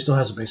 Somebody still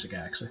has a basic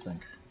axe, I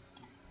think.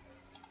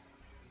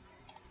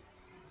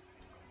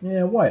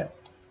 Yeah, Wyatt.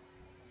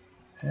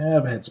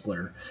 Have a head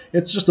splitter.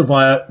 It's just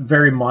a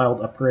very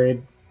mild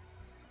upgrade.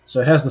 So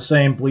it has the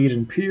same bleed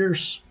and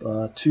pierce,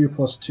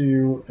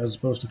 2+2 as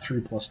opposed to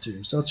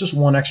 3+2. So it's just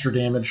 1 extra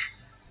damage.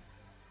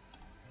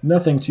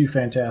 Nothing too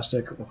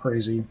fantastic or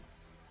crazy.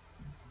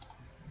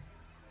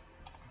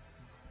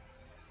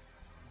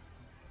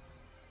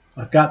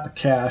 I've got the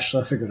cash, so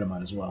I figured I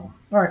might as well.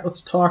 Alright,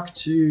 let's talk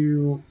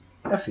to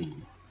Effie.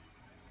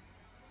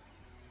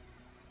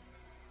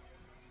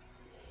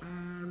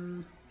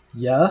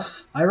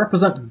 Yes, I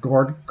represent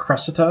Gord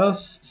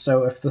Cressitas,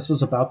 so if this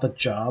is about the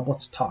job,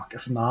 let's talk.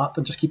 If not,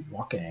 then just keep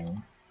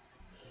walking.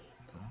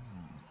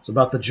 It's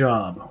about the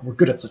job. We're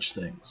good at such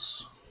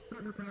things.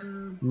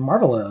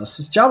 Marvelous.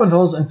 This job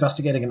involves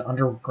investigating an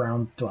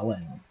underground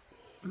dwelling.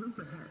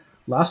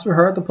 Last we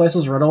heard, the place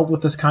is riddled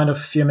with this kind of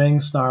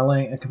fuming,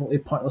 snarling, and completely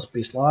pointless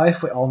beast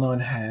life we all know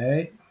and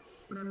hate.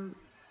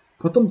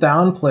 Put them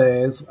down,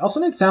 please. I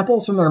also need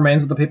samples from the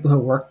remains of the people who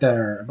worked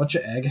there. A bunch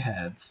of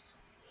eggheads.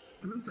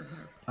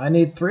 I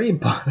need 3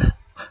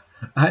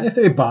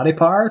 body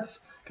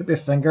parts. Could be a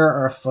finger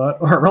or a foot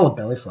or a roll of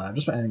belly flap.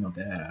 Just about anything will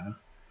do.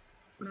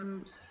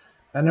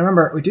 And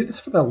remember, we do this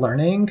for the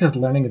learning, because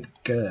learning is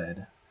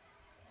good.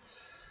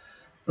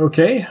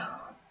 Okay.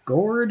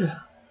 Gord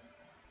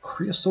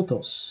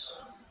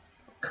Chrysotos.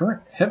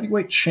 Current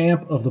heavyweight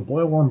champ of the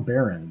Boilworm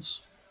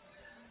Barons.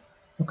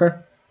 Okay.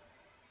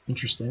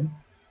 Interesting.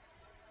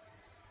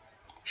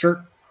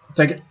 Sure. I'll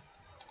take it.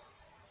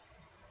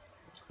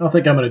 I don't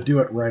think I'm going to do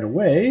it right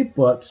away,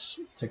 but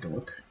take a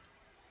look.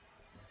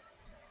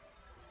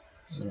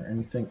 Is there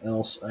anything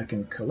else I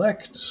can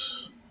collect?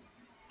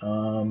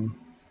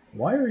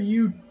 Why are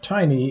you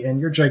tiny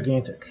and you're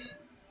gigantic?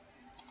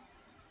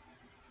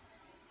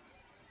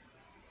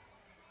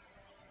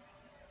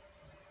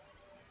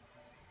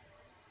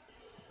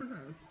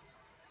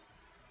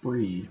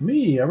 Bree.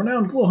 Me, a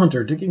renowned glow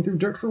hunter, digging through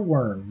dirt for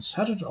worms.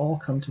 How did it all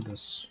come to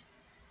this?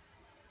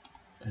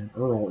 And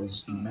Earl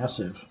is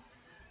massive.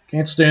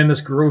 Can't stand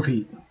this grove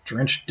heat.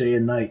 Drenched day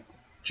and night.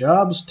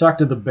 Jobs? Talk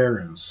to the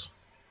Barons.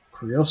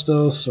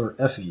 Kriostos or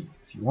Effie.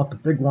 If you want the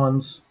big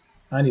ones,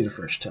 I need a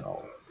fresh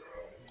towel.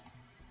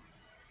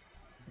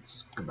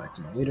 Let's go back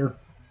to my leader.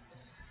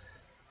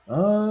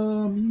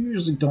 You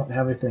usually don't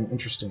have anything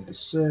interesting to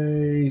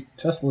say.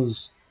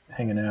 Tesla's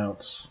hanging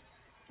out.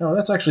 No,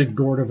 that's actually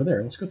Gord over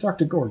there. Let's go talk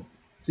to Gord.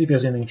 See if he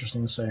has anything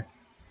interesting to say.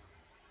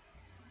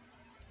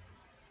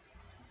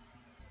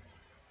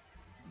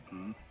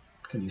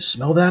 Can you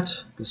smell that?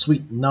 The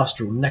sweet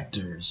nostril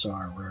nectars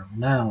are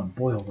renowned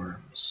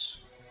boilworms.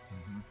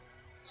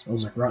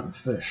 Smells like rotten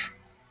fish.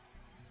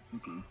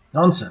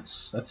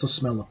 Nonsense. That's the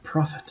smell of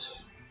profit.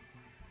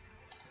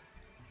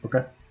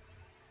 Okay.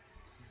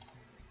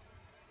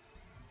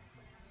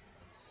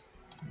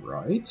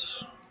 Right.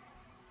 There's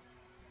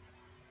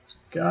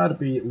gotta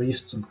be at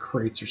least some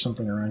crates or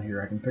something around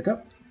here I can pick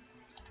up.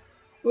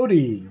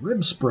 Bodhi,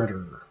 rib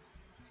spreader.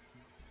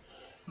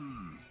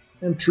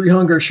 Them tree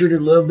hunger sure do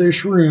love their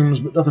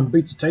shrooms, but nothing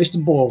beats the taste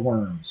of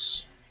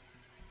boilworms.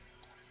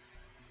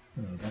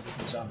 Oh, that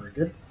doesn't sound very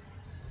good.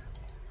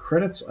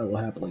 Credits I will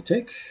happily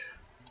take.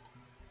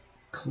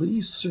 Clee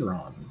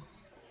Ciron.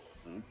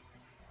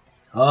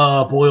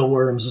 Ah,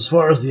 boilworms, as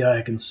far as the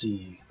eye can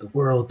see. The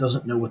world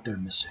doesn't know what they're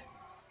missing.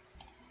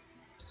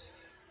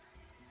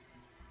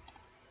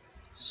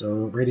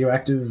 So,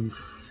 radioactive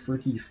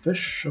freaky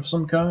fish of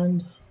some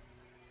kind,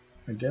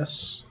 I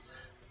guess.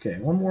 Okay,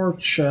 one more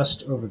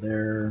chest over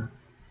there.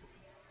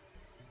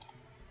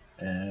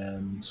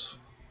 And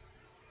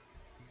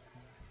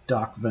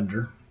dock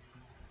vendor.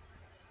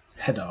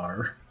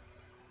 Hedar.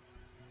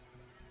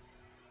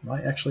 Am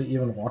I actually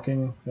even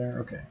walking there?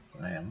 Okay,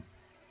 I am.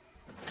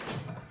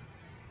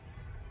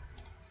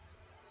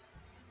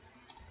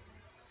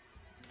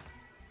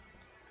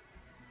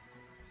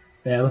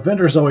 Yeah, the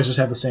vendors always just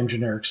have the same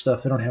generic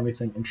stuff. They don't have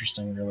anything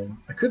interesting, really.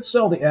 I could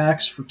sell the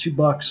axe for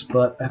 $2,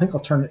 but I think I'll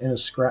turn it into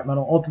scrap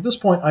metal. Although at this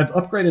point, I've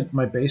upgraded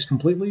my base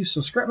completely,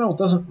 so scrap metal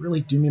doesn't really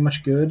do me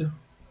much good.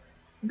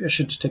 Maybe I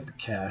should just take the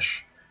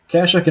cash.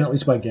 Cash I can at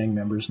least buy gang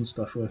members and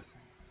stuff with.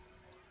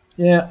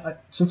 Yeah,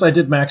 since I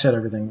did max out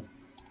everything,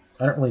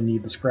 I don't really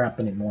need the scrap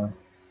anymore.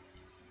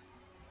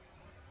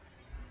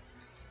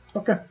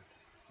 Okay,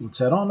 let's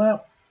head on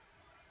out.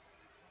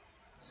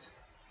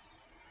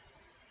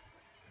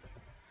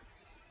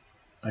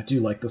 I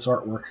do like this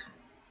artwork.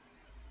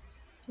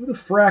 Who the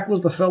frack was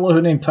the fellow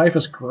who named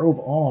Typhus Grove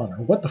on? Or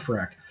what the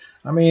frack?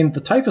 I mean, the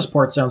Typhus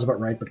part sounds about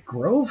right, but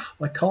Grove?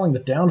 Like calling the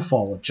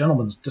downfall a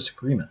gentleman's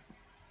disagreement.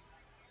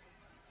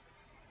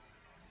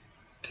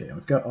 Okay,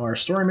 we've got our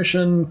story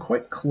mission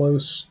quite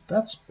close.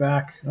 That's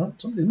back. Oh,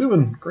 somebody's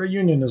moving. Grey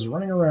Union is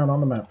running around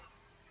on the map.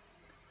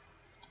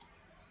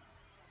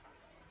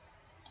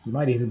 You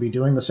might even be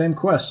doing the same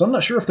quests. I'm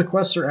not sure if the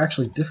quests are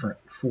actually different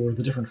for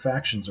the different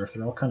factions or if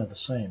they're all kind of the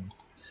same.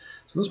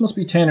 So this must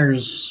be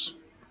Tanner's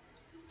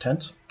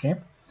tent,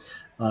 camp.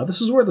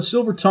 This is where the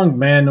silver-tongued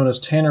man known as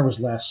Tanner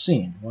was last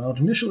seen. While it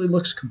initially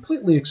looks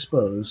completely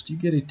exposed, you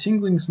get a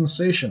tingling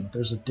sensation that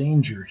there's a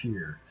danger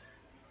here,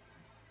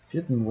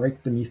 hidden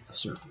right beneath the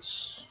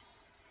surface.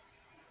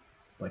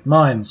 Like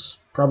mines,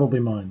 probably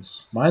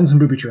mines. Mines and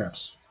booby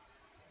traps.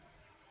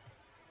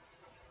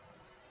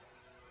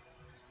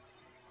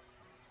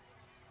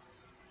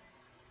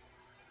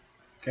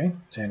 Okay,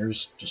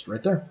 Tanner's just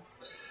right there.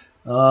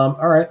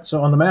 Alright,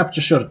 so on the map it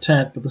just showed a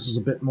tent, but this is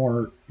a bit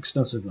more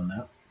extensive than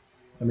that.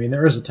 I mean,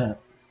 there is a tent.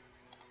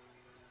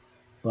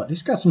 But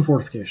he's got some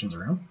fortifications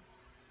around.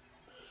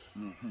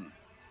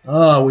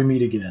 Ah, we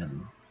meet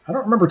again. I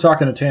don't remember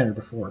talking to Tanner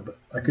before, but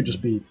I could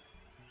just be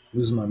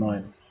losing my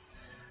mind.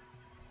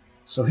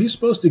 So he's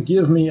supposed to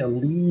give me a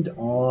lead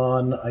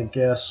on, I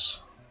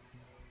guess,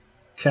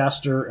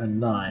 Caster and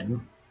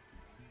 9.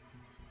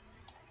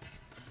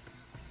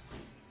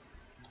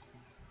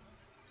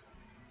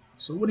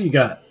 So what do you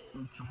got?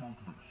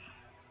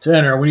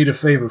 Tanner, we need a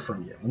favor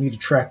from you. We need to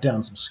track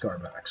down some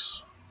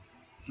Scarbacks.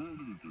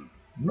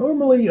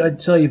 Normally, I'd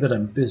tell you that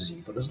I'm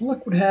busy, but as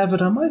luck would have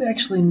it, I might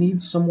actually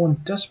need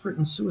someone desperate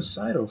and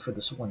suicidal for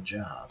this one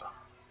job.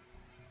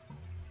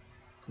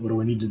 What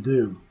do I need to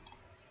do?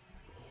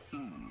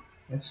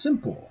 It's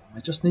simple. I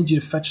just need you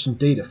to fetch some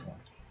data for me.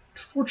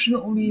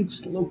 Fortunately,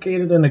 it's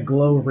located in a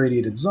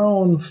glow-radiated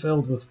zone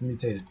filled with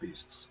mutated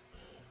beasts.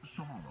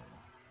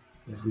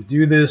 If we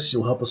do this,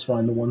 you'll help us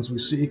find the ones we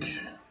seek.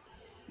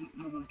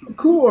 Of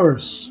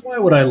course! Why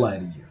would I lie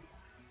to you?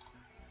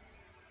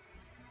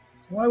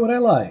 Why would I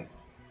lie?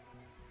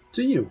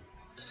 To you.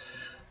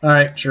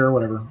 Alright, sure,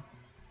 whatever.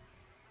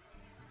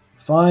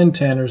 Find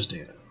Tanner's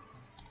data.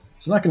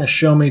 It's not going to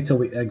show me till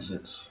we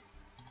exit.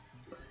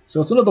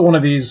 So it's another one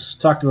of these,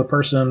 talk to the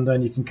person,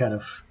 then you can kind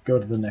of go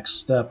to the next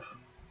step.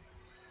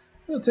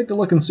 Take a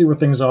look and see where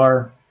things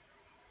are.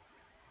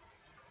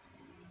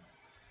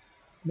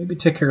 Maybe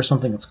take care of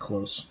something that's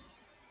close.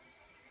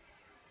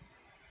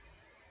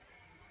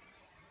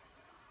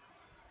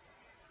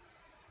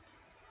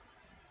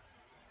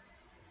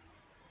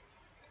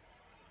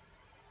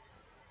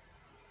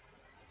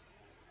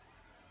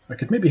 I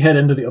could maybe head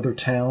into the other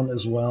town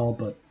as well,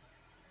 but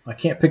I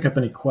can't pick up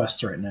any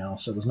quests right now,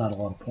 so there's not a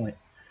lot of point.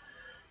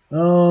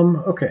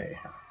 Okay.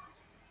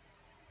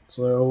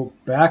 So,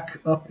 back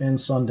up in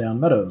Sundown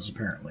Meadows,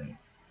 apparently.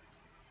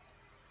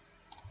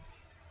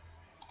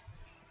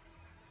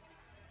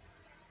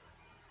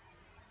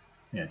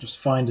 Yeah, just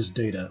find his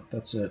data.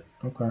 That's it.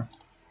 Okay.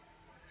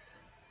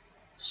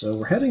 So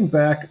we're heading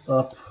back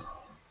up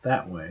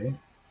that way.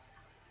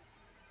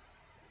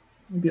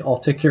 Maybe I'll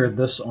take care of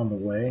this on the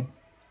way.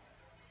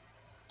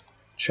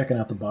 Checking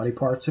out the body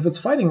parts. If it's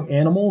fighting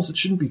animals, it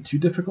shouldn't be too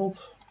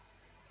difficult.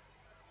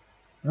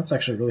 That's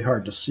actually really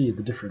hard to see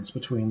the difference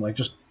between like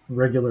just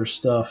regular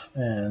stuff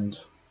and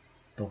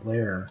the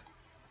lair.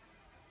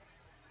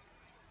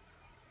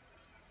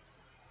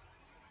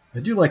 I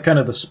do like kind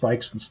of the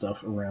spikes and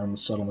stuff around the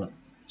settlement.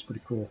 It's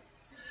pretty cool.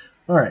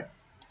 Alright.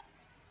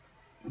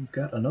 We've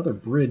got another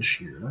bridge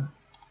here.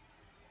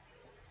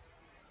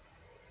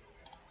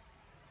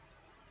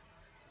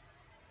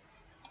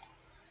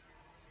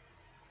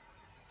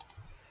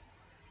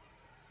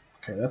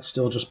 Okay, that's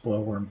still just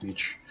Blowworm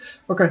Beach.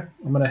 Okay,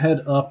 I'm going to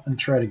head up and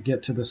try to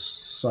get to this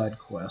side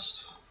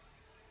quest.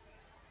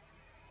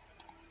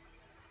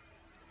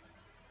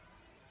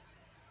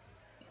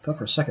 I thought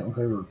for a second it looked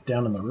like we were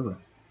down in the river.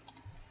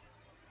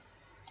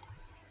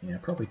 Yeah,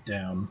 probably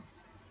down.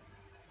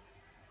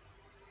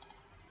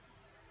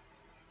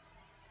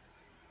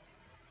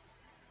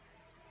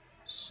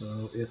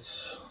 So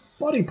it's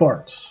body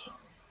part.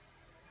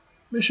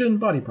 Mission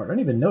body part. I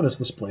didn't even notice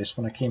this place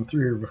when I came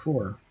through here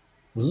before.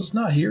 Was this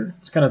not here?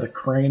 It's kind of the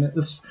crane.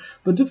 It's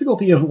the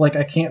difficulty of, like,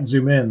 I can't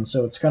zoom in,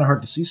 so it's kind of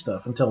hard to see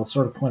stuff until it's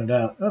sort of pointed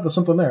out. Oh, there's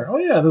something there. Oh,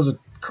 yeah, there's a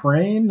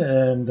crane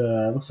and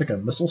looks like a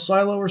missile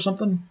silo or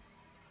something.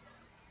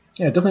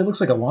 Yeah, it definitely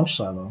looks like a launch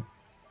silo.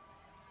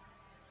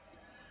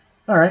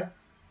 Alright.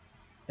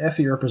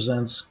 Effie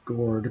represents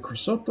Gord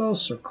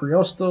Chrysotos or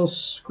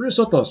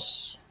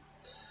Chrysotos.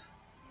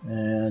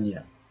 And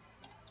yeah.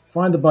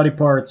 Find the body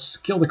parts,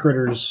 kill the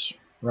critters,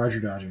 Roger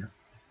Dodger.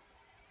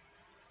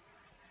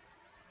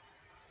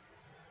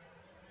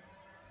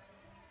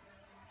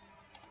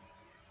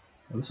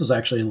 Well, this is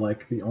actually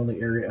like the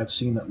only area I've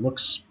seen that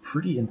looks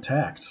pretty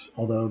intact.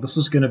 Although this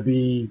is going to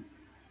be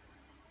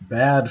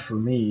bad for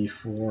me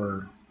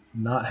for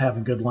not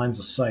having good lines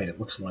of sight, it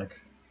looks like.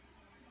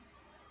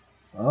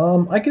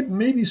 I could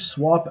maybe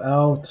swap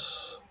out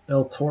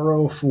El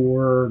Toro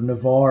for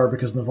Navarre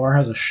because Navarre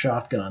has a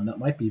shotgun. That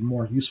might be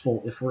more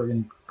useful if we're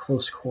in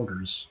close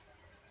quarters.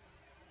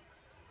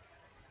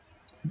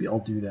 Maybe I'll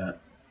do that.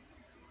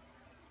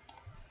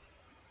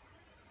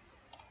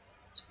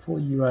 Let's pull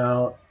you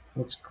out.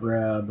 Let's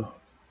grab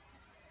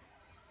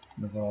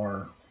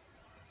Navarre.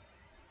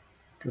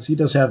 Because he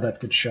does have that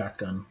good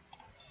shotgun.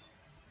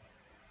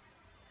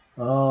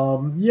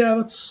 Yeah,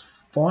 that's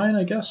fine,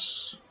 I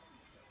guess.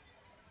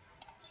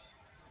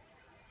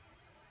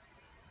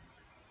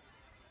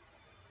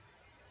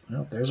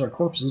 Well, there's our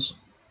corpses.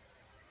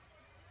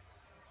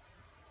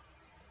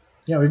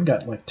 Yeah, we've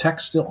got like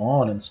tech still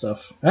on and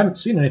stuff. I haven't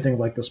seen anything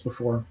like this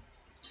before.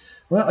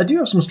 Well, I do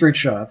have some straight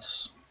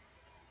shots.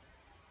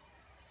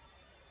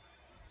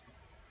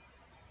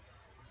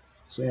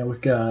 So yeah,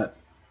 we've got,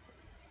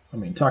 I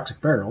mean,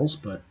 toxic barrels,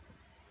 but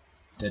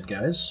dead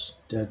guys,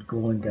 dead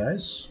glowing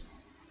guys.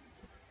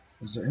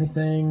 Is there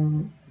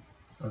anything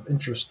of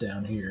interest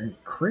down here? Any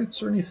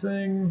crates or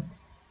anything?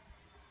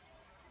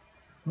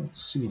 I don't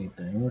see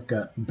anything. We've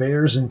got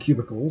bears and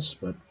cubicles,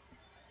 but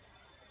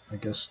I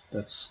guess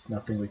that's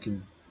nothing we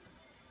can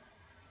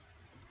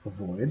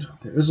avoid.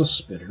 There is a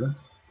spitter.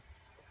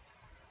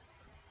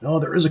 Oh,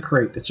 there is a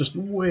crate. It's just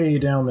way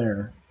down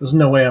there. There's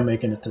no way I'm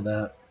making it to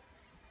that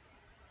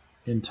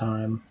in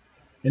time.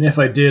 And if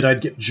I did,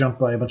 I'd get jumped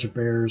by a bunch of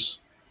bears.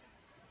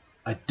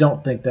 I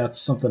don't think that's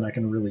something I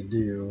can really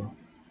do.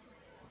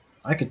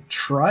 I could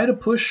try to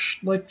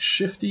push like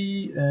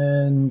Shifty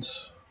and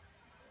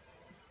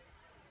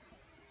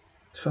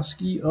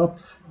Tusky up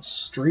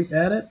straight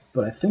at it,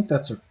 but I think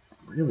that's a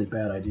really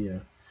bad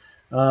idea.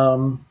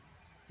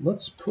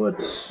 Let's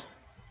put...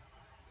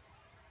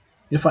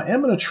 If I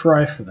am going to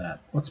try for that,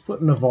 let's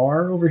put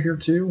Navarre over here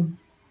too.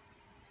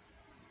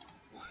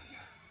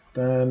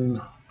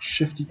 Then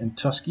Shifty and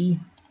Tusky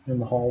in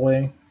the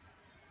hallway.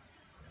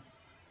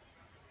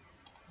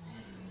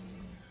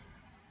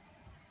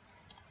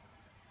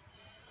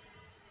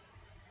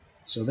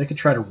 So they could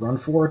try to run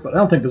for it, but I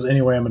don't think there's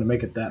any way I'm going to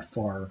make it that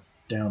far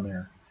down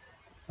there.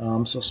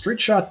 So straight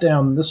shot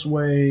down this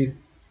way.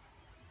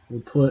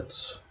 We'll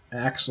put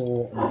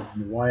Axel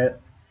and Wyatt.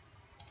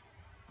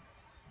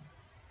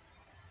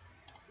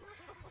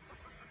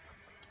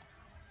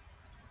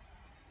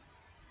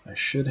 I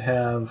should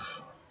have...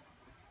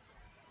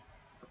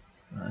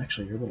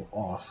 Actually, you're a little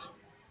off.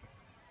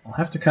 I'll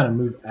have to kind of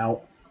move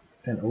out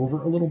and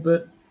over a little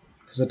bit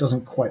because it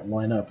doesn't quite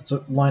line up. It's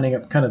lining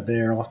up kind of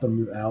there. I'll have to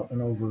move out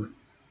and over.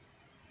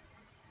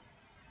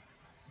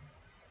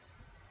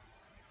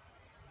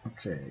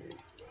 Okay,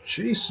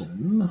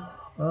 Jason,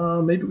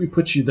 maybe we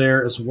put you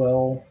there as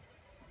well.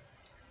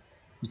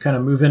 You kind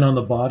of move in on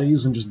the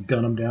bodies and just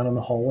gun them down in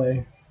the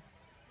hallway.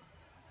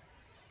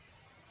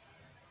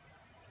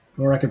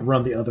 Or I could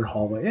run the other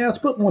hallway. Yeah, let's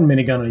put one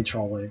minigun in each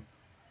hallway.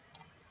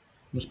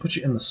 Just put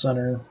you in the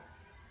center.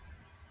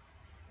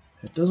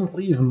 It doesn't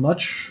leave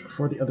much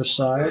for the other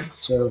side,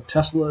 so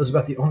Tesla is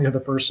about the only other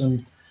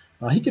person.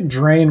 He can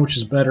drain, which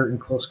is better in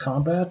close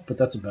combat, but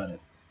that's about it.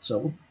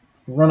 So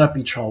we'll run up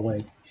each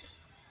hallway.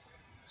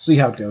 See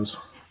how it goes.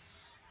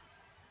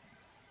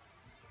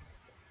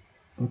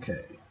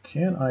 Okay,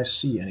 can I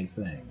see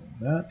anything?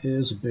 That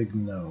is a big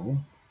no.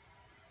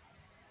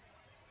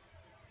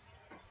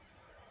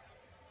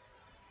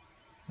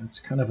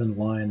 That's kind of in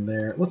line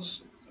there. I'm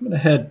going to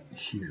head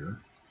here.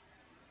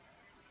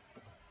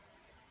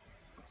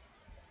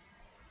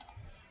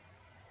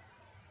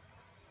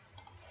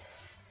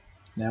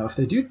 Now, if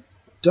they do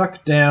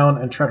duck down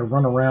and try to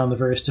run around the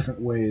various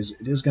different ways,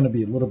 it is going to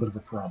be a little bit of a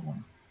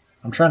problem.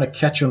 I'm trying to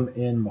catch them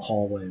in the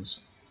hallways.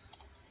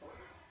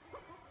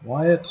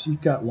 Wyatt,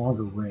 you've got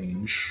longer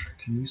range.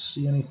 Can you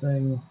see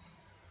anything?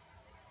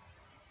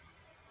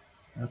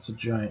 That's a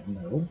giant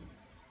no.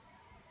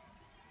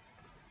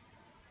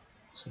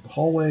 So the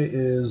hallway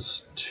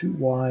is too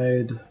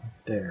wide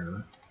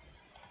there.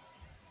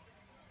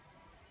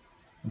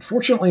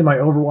 Unfortunately, my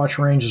Overwatch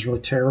range is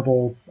really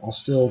terrible. I'll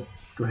still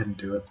go ahead and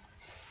do it.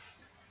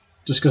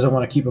 Just because I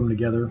want to keep them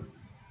together.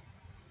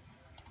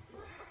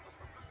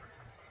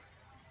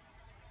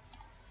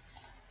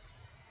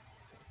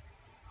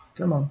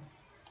 Come on.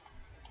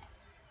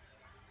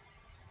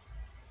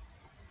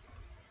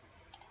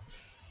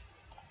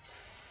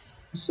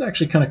 This is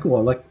actually kind of cool. I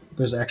like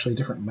there's actually a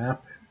different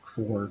map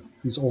for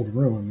these old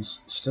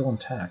ruins still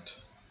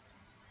intact.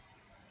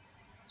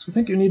 So I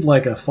think you need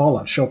like a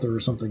fallout shelter or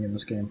something in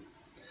this game.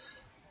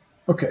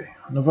 Okay,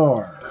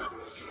 Navarre.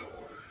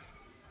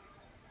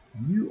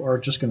 You are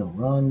just going to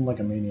run like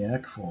a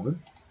maniac forward.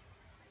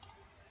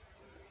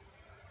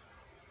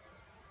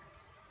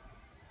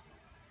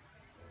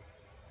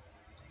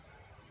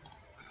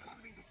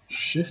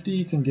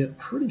 Shifty can get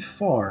pretty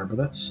far, but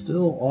that's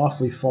still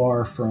awfully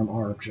far from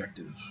our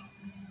objective.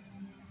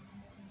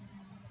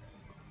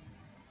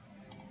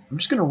 I'm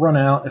just going to run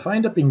out. If I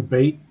end up being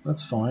bait,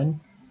 that's fine.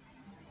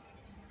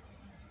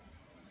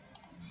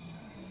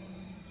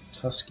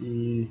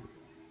 Tusky,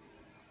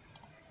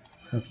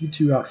 have you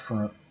two out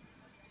front.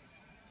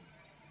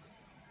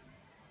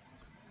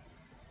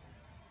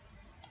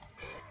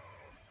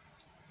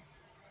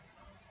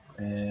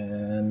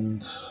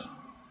 And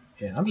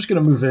yeah, I'm just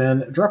going to move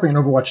in. Dropping an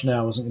Overwatch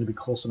now isn't going to be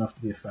close enough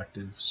to be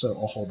effective, so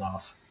I'll hold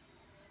off.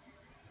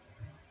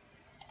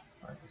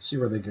 All right, let's see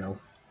where they go.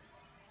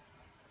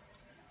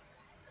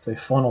 If they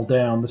funnel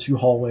down the two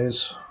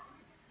hallways.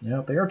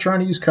 Yeah, they are trying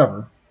to use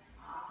cover.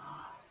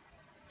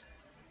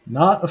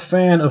 Not a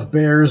fan of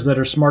bears that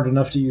are smart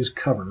enough to use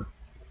cover.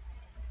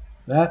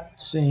 That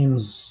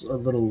seems a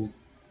little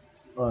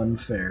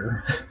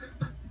unfair.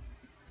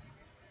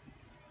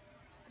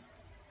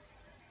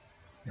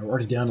 We're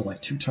already down to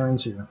like 2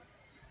 turns here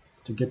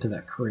to get to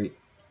that crate.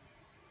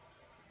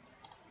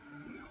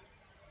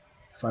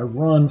 If I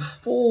run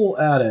full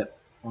at it,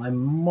 I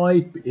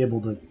might be able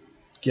to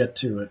get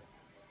to it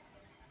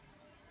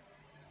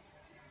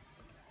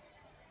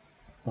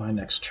by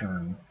next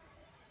turn.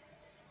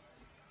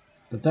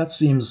 But that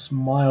seems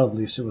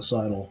mildly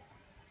suicidal.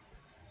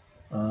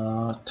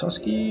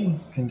 Tusky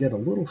can get a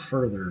little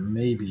further,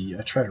 maybe.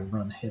 I try to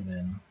run him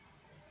in.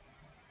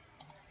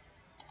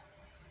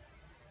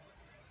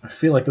 I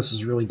feel like this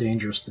is really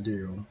dangerous to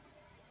do.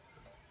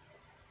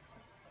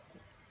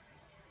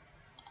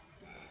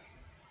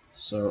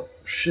 So,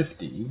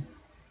 Shifty.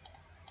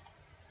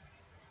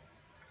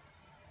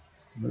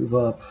 Move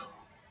up.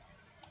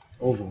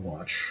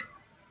 Overwatch.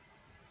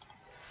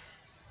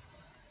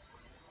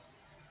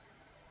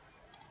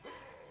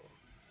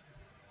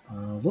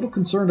 A little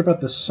concerned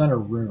about this center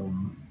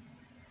room.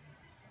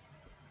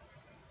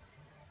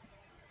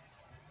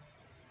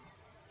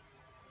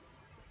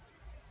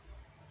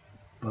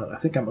 But I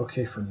think I'm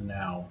okay for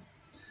now.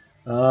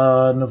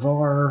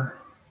 Navarre,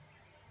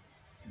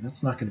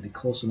 that's not going to be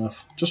close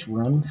enough. Just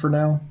run for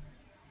now.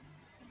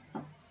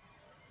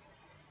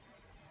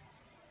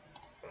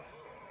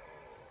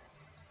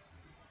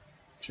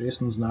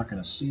 Jason's not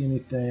going to see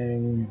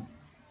anything.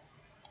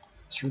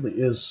 This really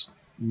is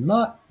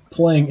not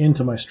playing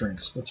into my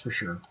strengths, that's for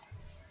sure.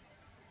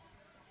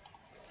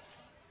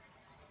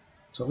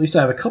 So at least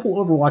I have a couple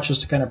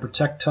Overwatches to kind of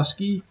protect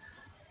Tusky.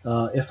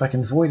 If I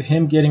can avoid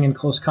him getting in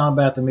close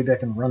combat, then maybe I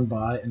can run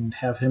by and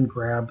have him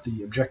grab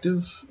the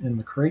objective in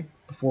the crate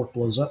before it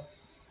blows up.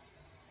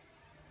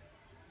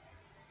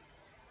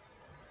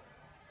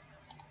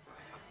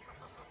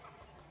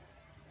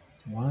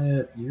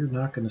 Wyatt, you're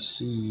not going to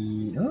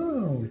see...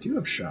 Oh, we do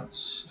have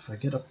shots. If I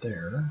get up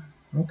there...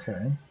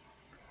 Okay.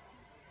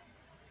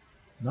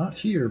 Not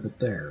here, but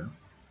there.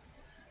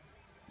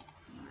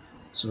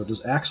 So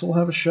does Axel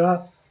have a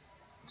shot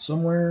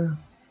somewhere?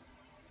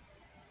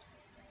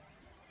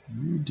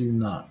 You do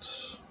not.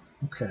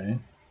 Okay.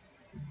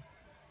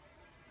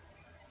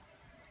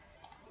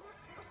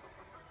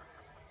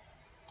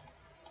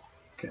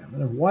 Okay, I'm going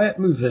to have Wyatt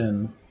move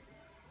in.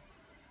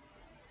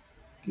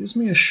 Gives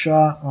me a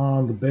shot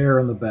on the bear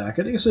in the back.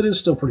 I guess it is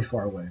still pretty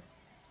far away.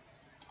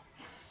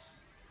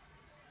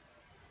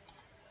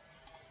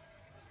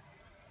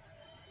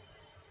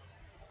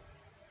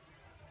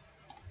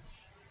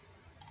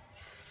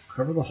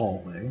 Cover the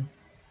hallway.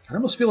 I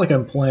almost feel like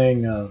I'm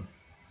playing...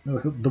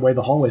 the way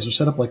the hallways are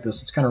set up like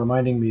this, it's kind of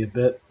reminding me a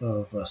bit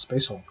of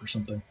Space Hulk or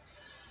something.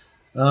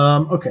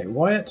 Okay,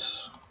 Wyatt,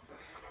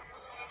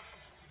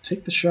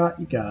 take the shot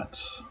you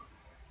got.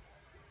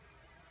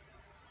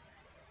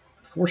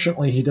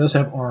 Fortunately, he does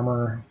have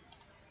armor.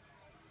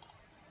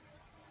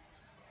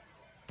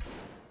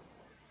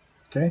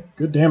 Okay,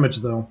 good damage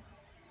though.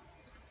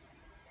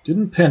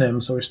 Didn't pin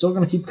him, so he's still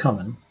going to keep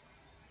coming.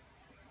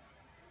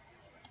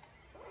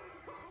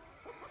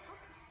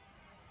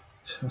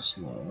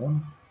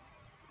 Tesla.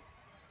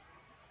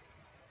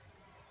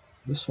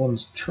 This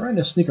one's trying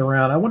to sneak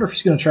around. I wonder if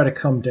he's going to try to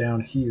come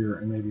down here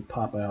and maybe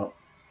pop out.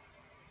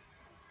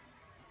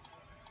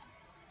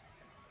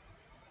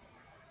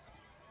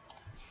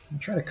 I'll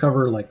try to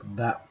cover like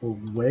that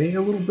way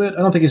a little bit. I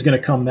don't think he's going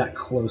to come that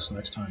close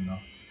next time,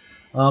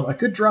 though. I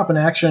could drop an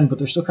action, but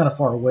they're still kind of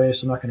far away,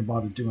 so I'm not going to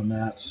bother doing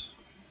that.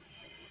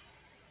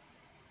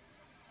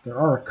 There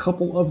are a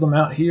couple of them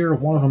out here,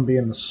 one of them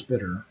being the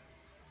spitter.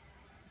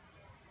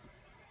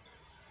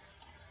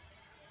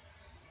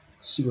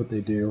 Let's see what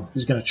they do.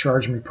 He's going to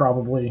charge me,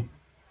 probably.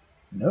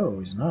 No,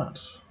 he's not.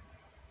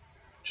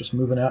 Just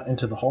moving out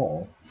into the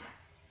hall.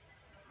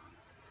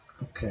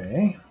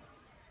 Okay.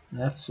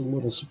 That's a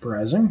little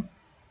surprising.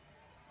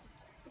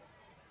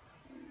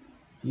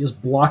 He is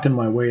blocking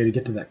my way to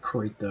get to that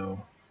crate,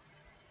 though.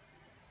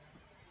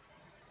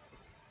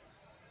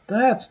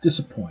 That's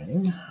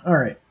disappointing.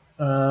 Alright.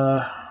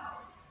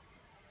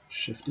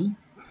 Shifty.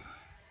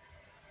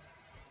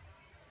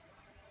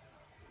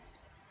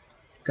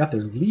 Got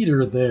their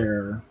leader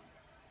there.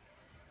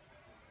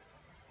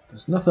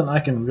 There's nothing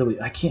I can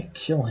really... I can't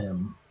kill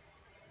him.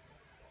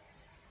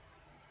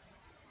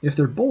 If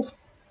they're both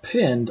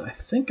pinned, I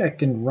think I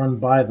can run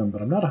by them,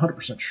 but I'm not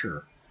 100%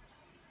 sure.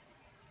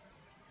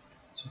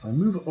 So if I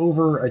move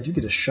over, I do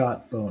get a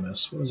shot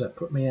bonus. What does that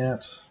put me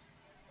at?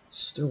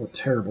 Still a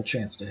terrible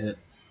chance to hit.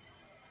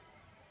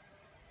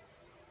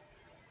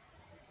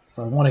 If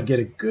I want to get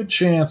a good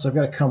chance, I've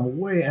got to come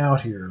way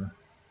out here.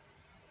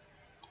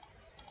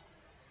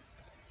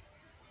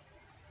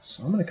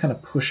 So I'm going to kind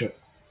of push it.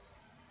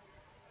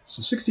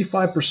 So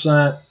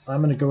 65%,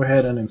 I'm going to go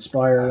ahead and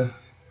inspire.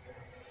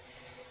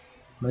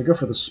 I'm going to go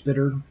for the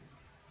spitter.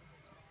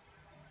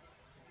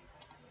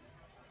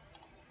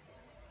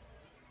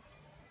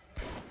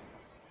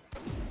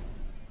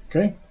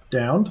 Okay,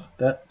 downed.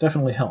 That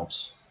definitely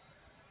helps.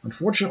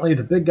 Unfortunately,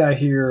 the big guy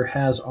here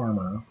has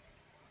armor.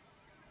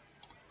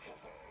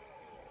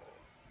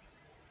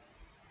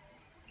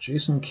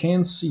 Jason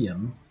can see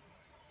him.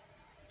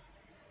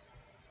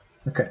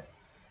 Okay.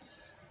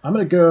 I'm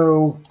going to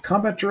go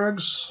combat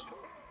drugs.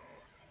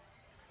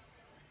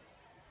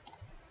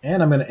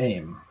 And I'm going to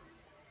aim.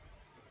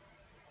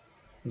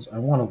 Because I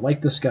want to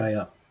light this guy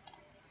up.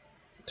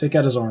 Take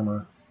out his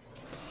armor.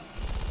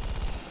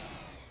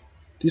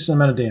 Decent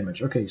amount of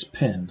damage. Okay, he's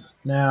pinned.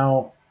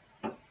 Now,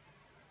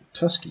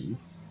 Tusky.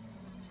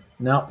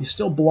 Now, he's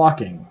still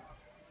blocking.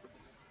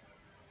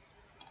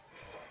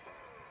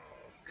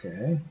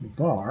 Okay,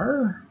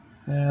 Var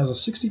has a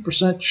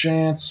 60%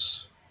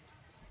 chance,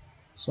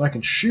 so I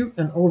can shoot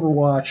and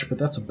overwatch, but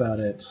that's about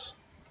it.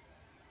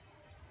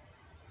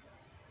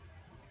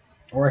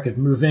 Or I could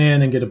move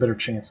in and get a better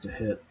chance to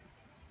hit.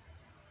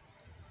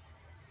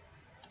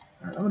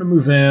 Alright, I'm going to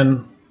move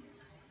in.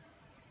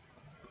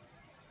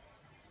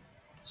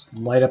 Let's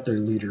light up their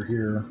leader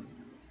here.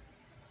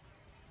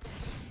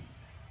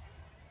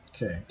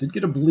 Okay, did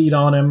get a bleed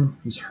on him.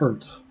 He's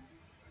hurt.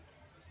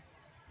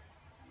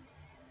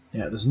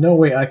 Yeah, there's no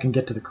way I can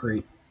get to the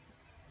crate.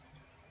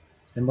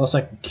 Unless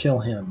I can kill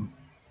him.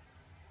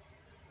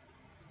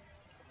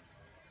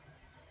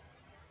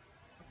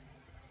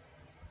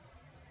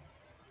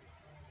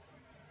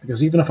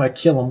 Because even if I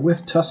kill him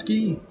with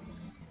Tusky,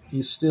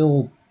 he's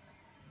still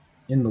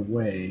in the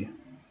way.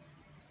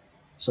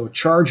 So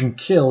charge and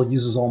kill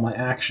uses all my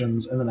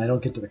actions, and then I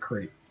don't get to the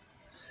crate.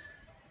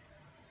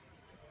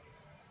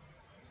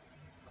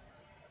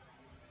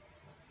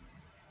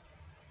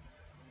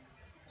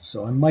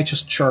 So I might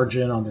just charge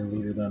in on their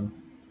leader then.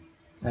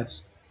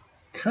 That's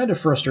kind of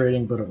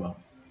frustrating, but oh well.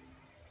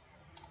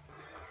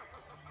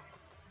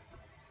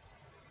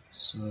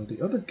 So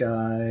the other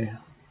guy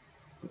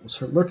that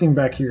was lurking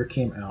back here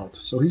came out.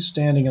 So he's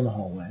standing in the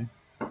hallway.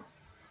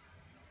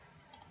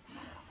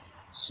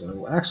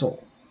 So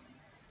Axel.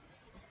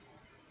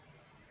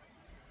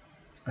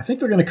 I think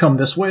they're going to come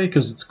this way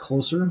because it's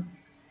closer.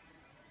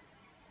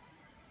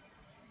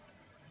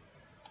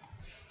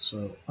 So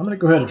I'm going to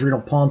go ahead and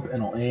Adrenal Pump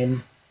and I'll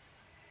aim.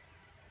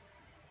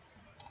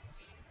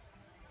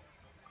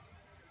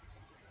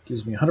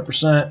 Gives me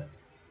 100%.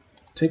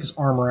 Take his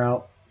armor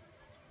out.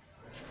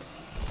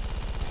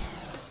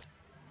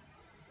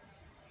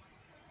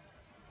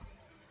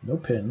 No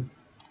pin.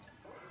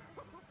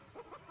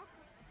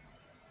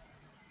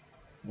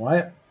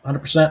 Wyatt,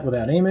 100%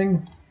 without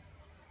aiming.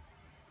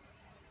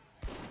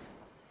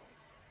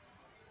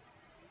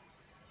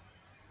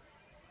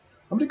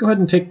 I'm going to go ahead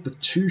and take the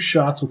 2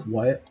 shots with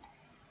Wyatt.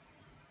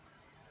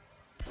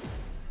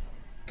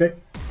 Okay.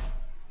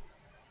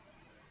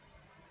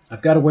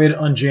 I've got a way to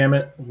unjam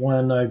it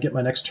when I get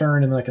my next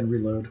turn, and then I can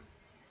reload.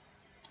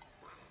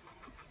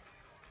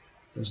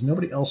 There's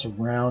nobody else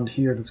around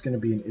here that's going to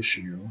be an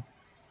issue.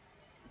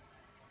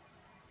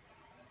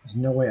 There's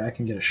no way I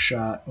can get a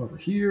shot over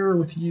here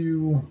with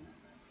you.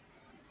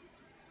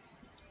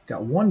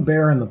 Got 1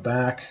 bear in the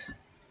back,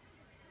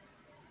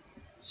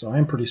 so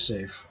I'm pretty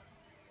safe.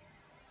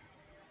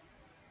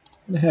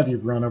 I'm going to have you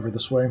run over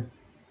this way.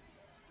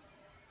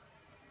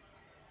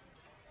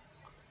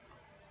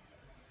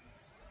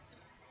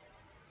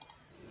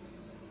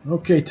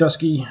 Okay,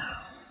 Tusky.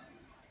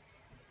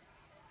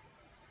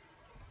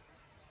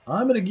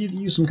 I'm going to give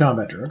you some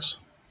combat drugs.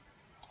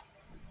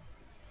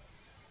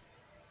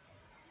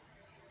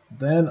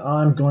 Then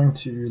I'm going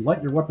to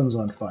light your weapons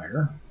on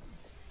fire.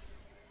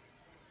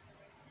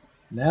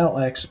 Now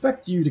I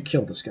expect you to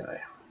kill this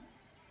guy.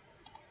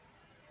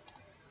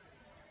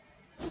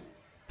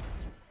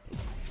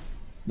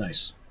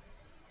 Nice.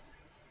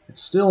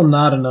 It's still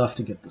not enough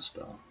to get this,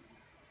 though.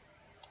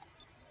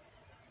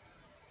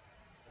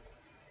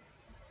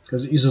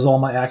 Because it uses all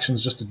my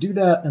actions just to do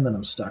that, and then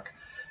I'm stuck.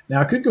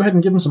 Now I could go ahead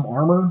and give him some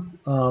armor,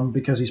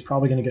 because he's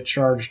probably going to get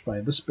charged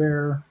by this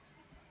bear.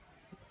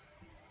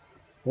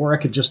 Or I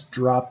could just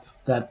drop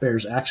that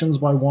bear's actions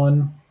by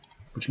 1,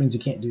 which means he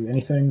can't do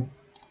anything,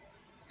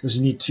 because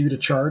you need 2 to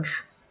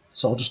charge.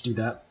 So I'll just do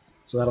that.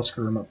 So that'll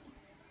screw him up.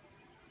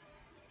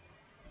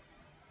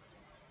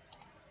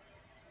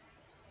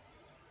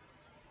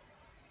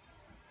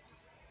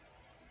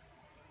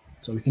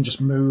 So we can just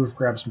move,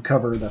 grab some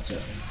cover, that's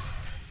it.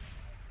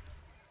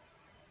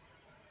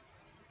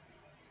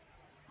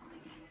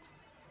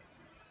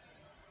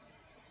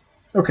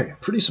 Okay,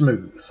 pretty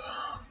smooth.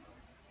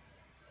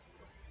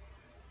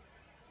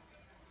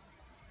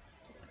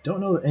 Don't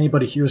know that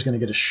anybody here is going to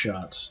get a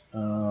shot.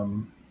 I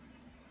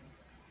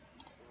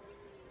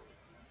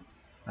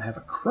have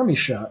a crummy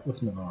shot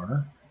with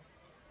Navarre.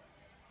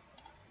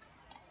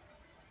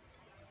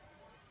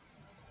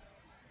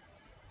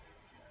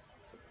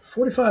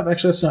 .45,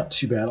 actually that's not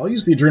too bad. I'll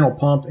use the adrenal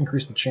pump,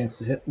 increase the chance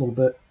to hit a little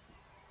bit.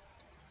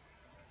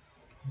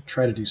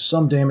 Try to do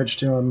some damage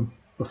to him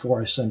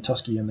before I send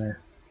Tusky in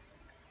there.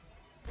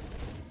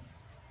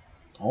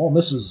 All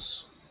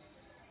misses.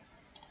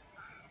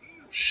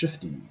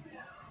 Shifty.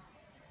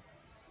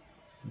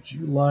 Would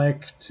you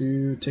like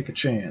to take a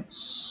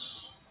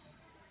chance?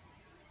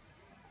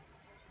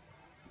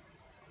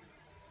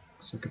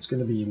 Looks like it's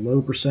going to be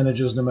low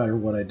percentages no matter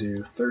what I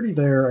do. 30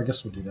 there, I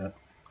guess we'll do that.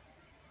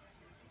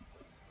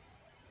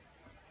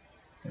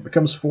 It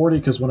becomes 40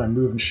 because when I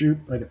move and shoot,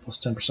 I get plus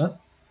 10%.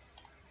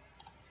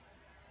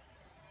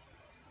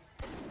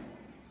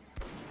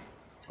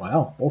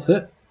 Wow, both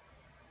hit.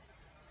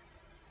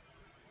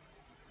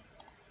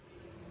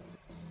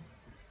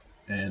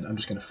 And I'm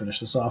just going to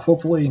finish this off,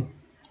 hopefully.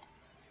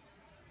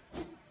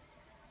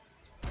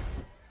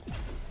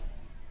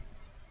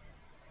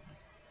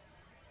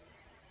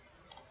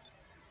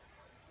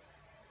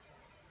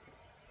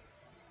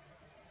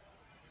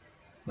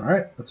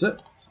 Alright, that's it.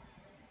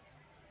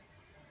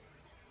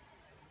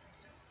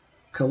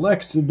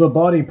 Collect the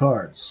body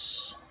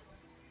parts.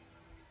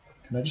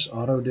 Can I just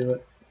auto do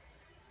it?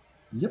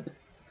 Yep.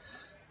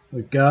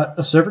 We've got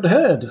a severed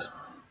head,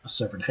 a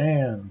severed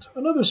hand,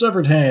 another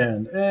severed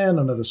hand, and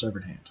another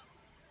severed hand.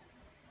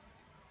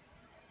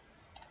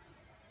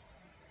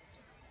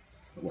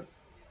 What?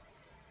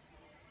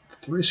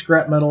 3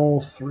 scrap metal,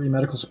 3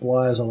 medical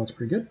supplies, oh that's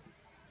pretty good.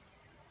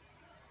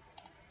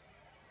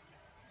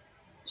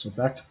 So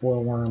back to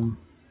boilworm.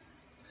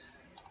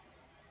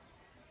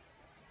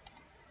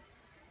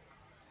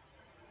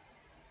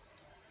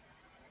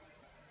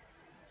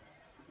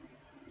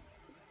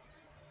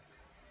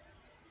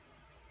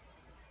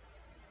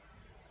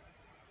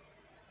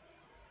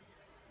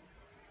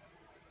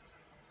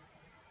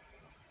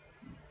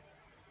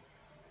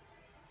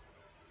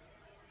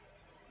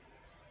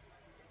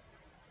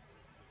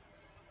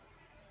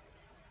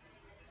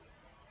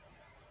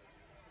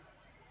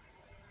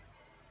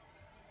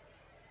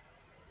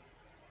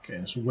 Okay,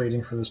 I'm just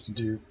waiting for this to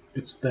do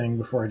its thing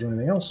before I do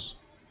anything else.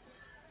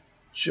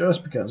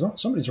 Just because, oh,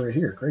 somebody's right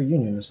here. Grey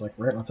Union is like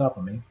right on top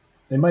of me.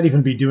 They might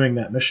even be doing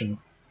that mission.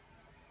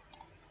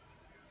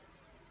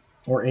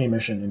 Or a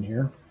mission in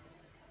here.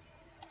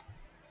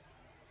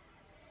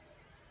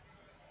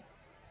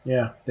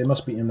 Yeah, they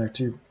must be in there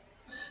too.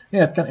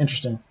 Yeah, it's kind of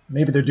interesting.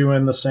 Maybe they're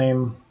doing the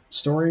same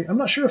story. I'm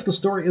not sure if the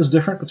story is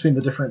different between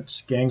the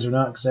different gangs or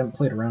not, because I haven't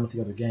played around with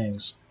the other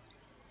gangs.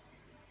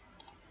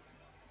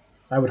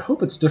 I would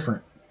hope it's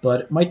different,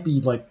 but it might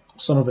be like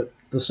some of it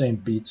the same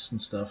beats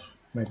and stuff.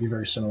 Might be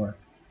very similar.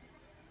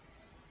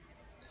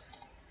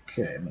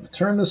 Okay, I'm going to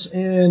turn this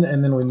in,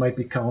 and then we might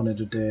be calling it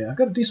a day. I've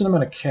got a decent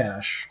amount of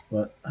cash,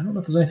 but I don't know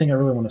if there's anything I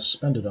really want to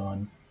spend it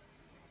on.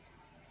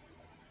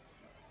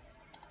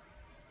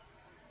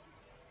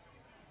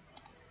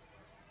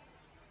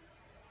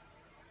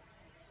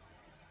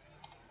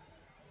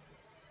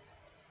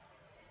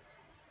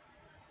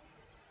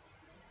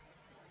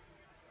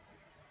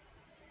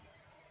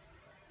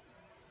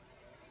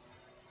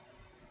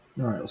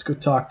 Alright, let's go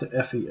talk to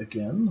Effie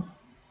again.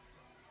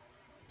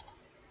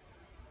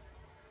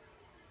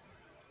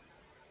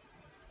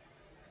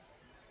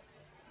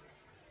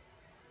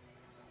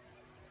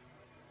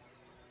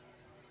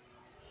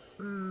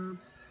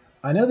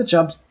 I know the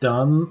job's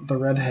done, the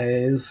red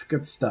haze,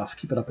 good stuff.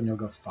 Keep it up and you'll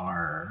go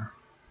far.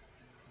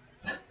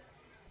 I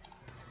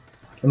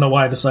don't know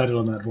why I decided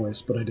on that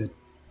voice, but I did.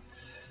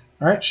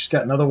 Alright, she's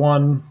got another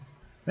one.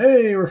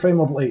 Hey, we're fame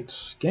level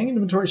 8. Gang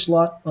inventory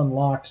slot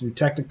unlocked, new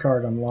tactic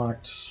card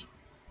unlocked.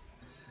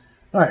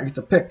 Alright, you get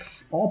to pick.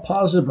 All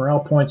positive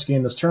morale points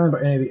gained this turn by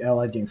any of the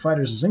allied gang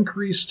fighters is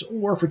increased,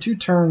 or for 2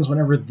 turns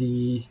whenever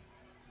the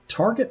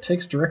target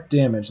takes direct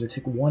damage, they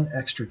take 1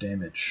 extra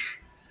damage.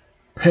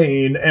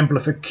 Pain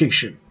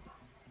amplification.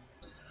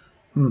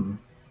 I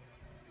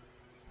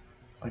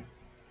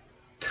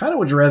kind of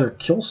would rather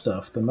kill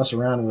stuff than mess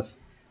around with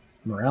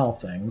morale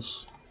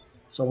things,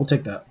 so we'll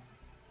take that.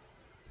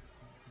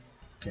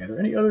 Okay, are there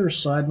any other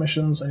side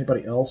missions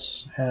anybody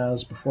else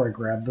has before I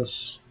grab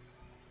this?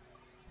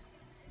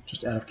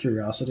 Just out of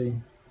curiosity.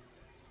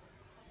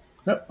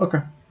 Nope,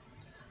 okay.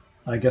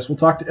 I guess we'll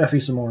talk to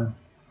Effie some more.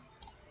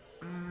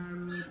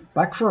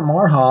 Back for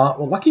more, huh?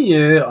 Well, lucky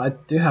you. I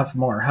do have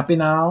more. Happy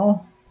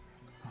now?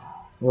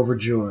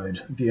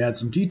 Overjoyed. If you add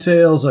some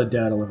details, I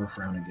doubt I'll ever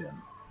frown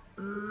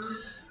again.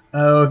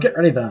 Oh, get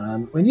ready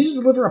then. We need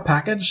to deliver a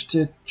package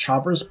to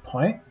Chauber's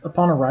Point.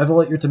 Upon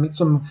arrival, you're to meet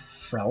some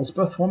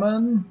Frelsbeth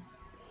woman.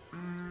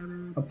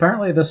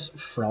 Apparently this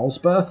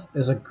Frelsbeth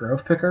is a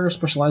grove picker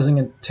specializing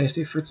in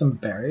tasty fruits and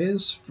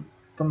berries.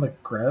 from the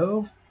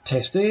Grove?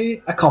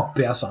 Tasty? I call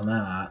BS on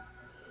that.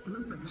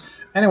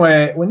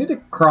 Anyway, we need to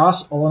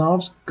cross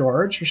Olanov's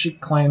Gorge, where she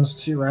claims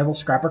two rival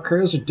scrapper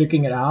crews are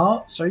digging it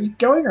out. So are you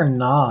going or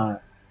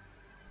not?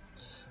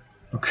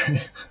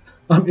 Okay.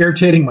 I'm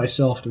irritating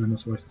myself doing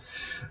this voice.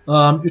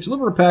 You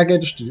deliver a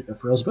package to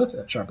Elizabeth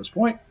at Sharpest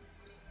Point.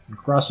 When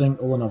crossing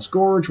Olanov's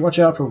Gorge, watch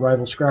out for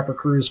rival scrapper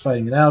crews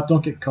fighting it out.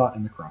 Don't get caught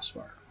in the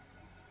crossfire.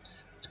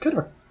 It's kind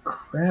of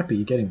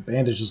crappy getting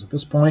bandages at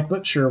this point,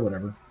 but sure,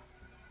 whatever.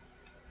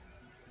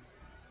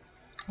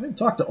 I didn't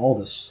talk to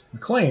Aldous.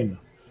 McLean.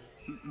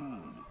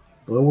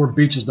 Blowward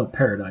Beach is no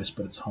paradise,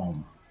 but it's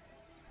home.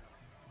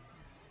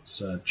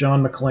 It's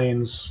John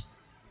McLean's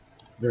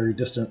very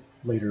distant,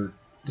 later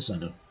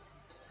descendant.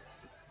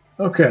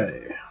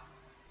 Okay.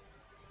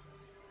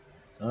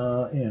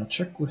 Yeah,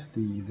 check with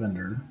the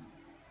vendor.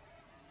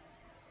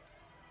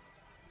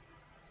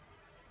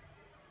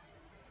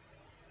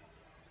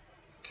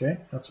 Okay,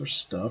 that's our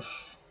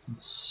stuff.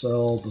 Let's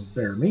sell the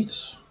bear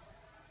meat.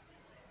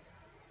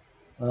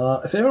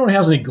 If anyone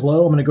has any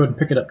glow, I'm going to go ahead and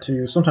pick it up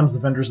too. Sometimes the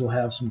vendors will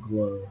have some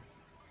glow.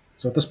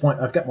 So at this point,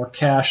 I've got more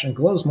cash, and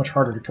glow is much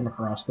harder to come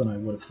across than I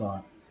would have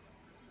thought.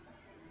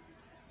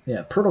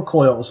 Yeah,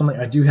 protocoil is something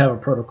I do have a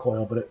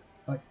protocoil, but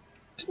I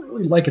didn't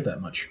really like it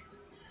that much.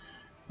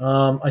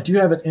 I do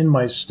have it in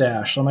my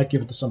stash, so I might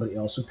give it to somebody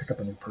else and pick up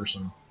a new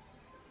person.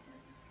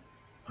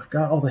 I've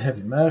got all the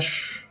heavy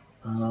mesh.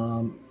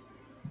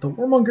 The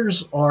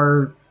Warmongers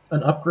are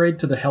an upgrade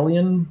to the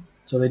Hellion,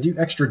 so they do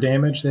extra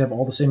damage. They have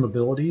all the same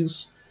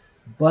abilities,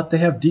 but they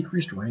have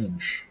decreased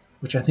range,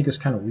 which I think is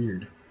kind of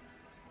weird.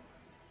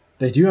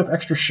 They do have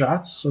extra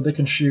shots, so they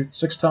can shoot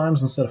 6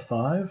 times instead of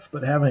 5,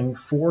 but having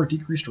 4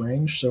 decreased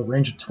range, so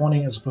range of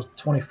 20 as opposed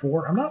to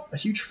 24, I'm not a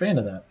huge fan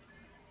of that,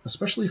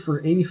 especially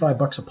for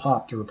 $85 a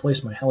pop to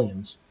replace my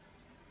Hellions.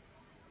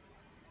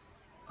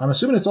 I'm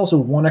assuming it's also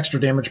 1 extra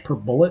damage per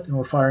bullet, and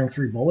we're firing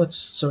 3 bullets,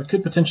 so it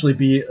could potentially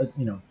be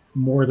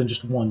more than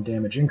just 1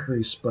 damage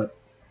increase, but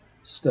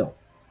still.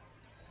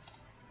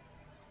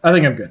 I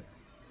think I'm good.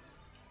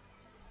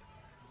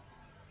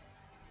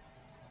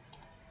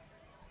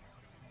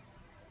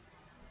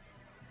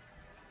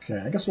 Okay,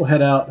 I guess we'll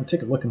head out and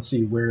take a look and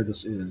see where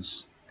this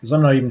is, because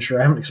I'm not even sure.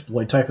 I haven't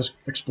explored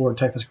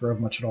Typhus Grove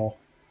much at all.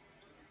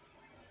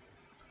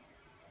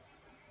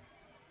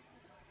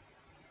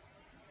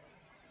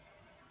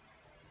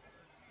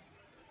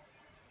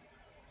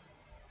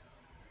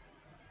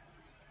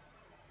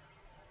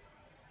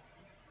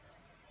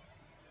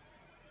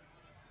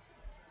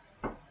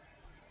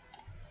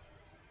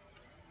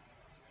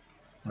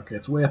 Okay,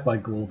 it's way up by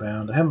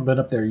Glowbound. I haven't been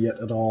up there yet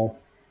at all.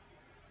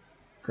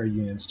 Trade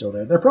Union's still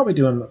there. They're probably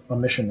doing a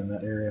mission in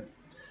that area.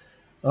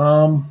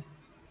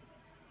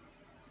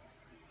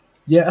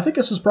 Yeah, I think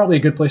this is probably a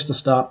good place to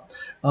stop.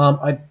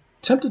 I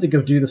tempted to go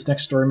do this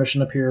next story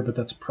mission up here, but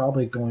that's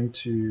probably going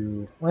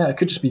to... Well, it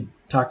could just be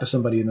talk to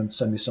somebody and then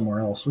send me somewhere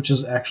else, which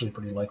is actually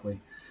pretty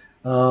likely.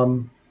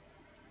 So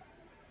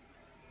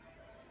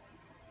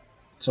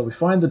we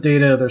find the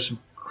data. There's some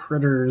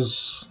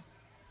critters...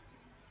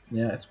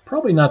 Yeah, it's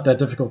probably not that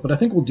difficult, but I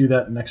think we'll do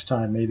that next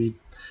time, maybe.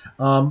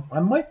 I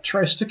might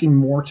try sticking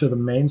more to the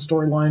main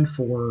storyline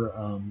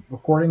for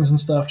recordings and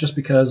stuff, just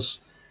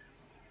because,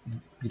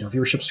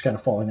 viewership's kind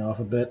of falling off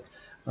a bit.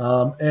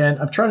 And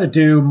I'm trying to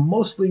do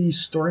mostly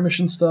story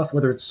mission stuff,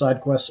 whether it's side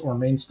quests or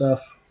main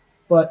stuff,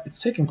 but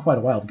it's taken quite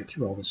a while to get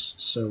through all this,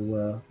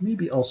 so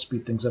maybe I'll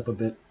speed things up a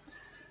bit.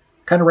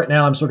 Kind of right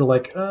now, I'm sort of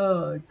like,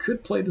 I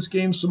could play this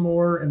game some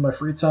more in my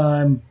free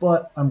time,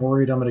 but I'm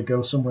worried I'm going to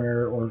go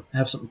somewhere or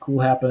have something cool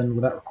happen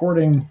without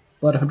recording.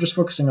 But if I'm just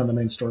focusing on the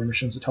main story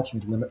missions, it helps me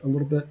limit a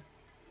little bit.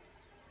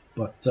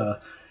 But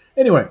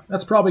anyway,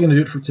 that's probably going to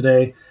do it for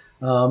today.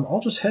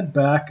 I'll just head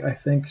back, I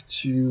think,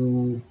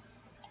 to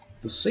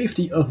the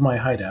safety of my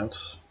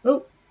hideout.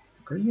 Oh,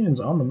 Great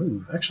Union's on the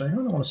move. Actually, I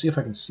really want to see if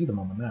I can see them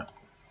on the map.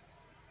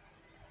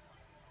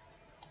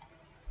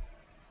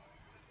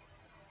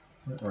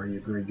 Where are you,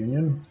 Great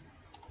Union?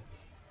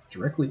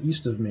 Directly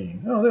east of me.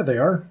 Oh, there they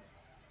are.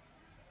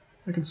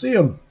 I can see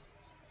him.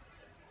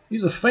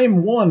 He's a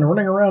Fame 1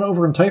 running around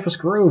over in Typhus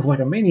Grove like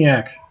a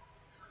maniac.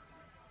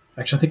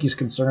 Actually, I think he's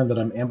concerned that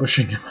I'm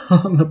ambushing him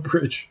on the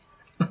bridge.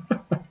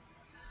 I'll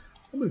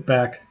move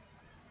back.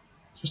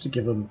 Just to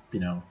give him,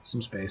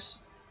 some space.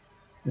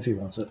 If he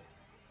wants it.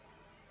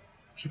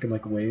 Wish I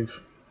could, wave.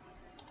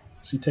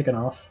 Is he taking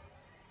off?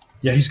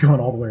 Yeah, he's going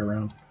all the way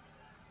around.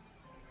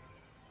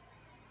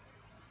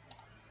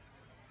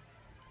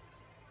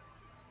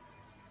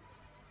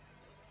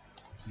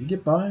 Did he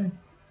get by?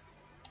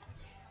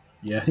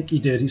 Yeah, I think he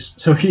did.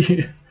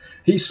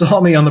 He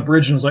saw me on the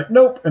bridge and was like,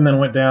 nope, and then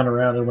went down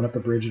around and went up the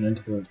bridge and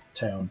into the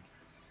town.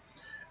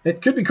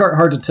 It could be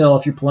hard to tell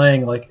if you're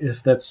playing,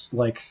 if that's,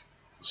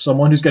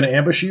 someone who's going to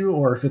ambush you,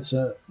 or if it's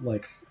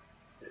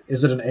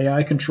is it an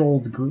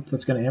AI-controlled group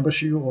that's going to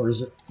ambush you, or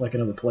is it,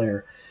 another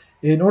player?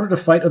 In order to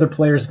fight other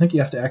players, I think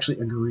you have to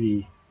actually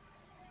agree.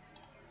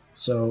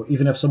 So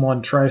even if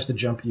someone tries to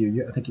jump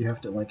you, I think you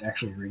have to,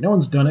 actually agree. No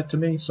one's done it to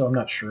me, so I'm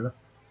not sure.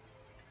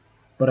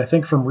 But I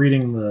think from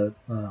reading the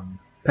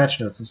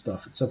patch notes and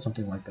stuff, it said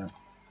something like that.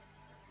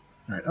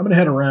 Alright, I'm going to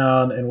head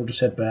around and we'll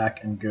just head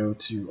back and go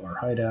to our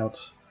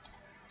hideout.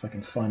 If I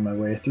can find my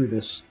way through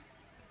this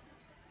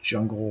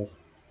jungle.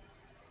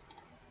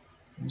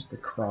 Here's the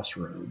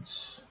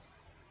crossroads.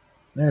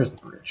 There's the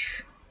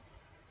bridge.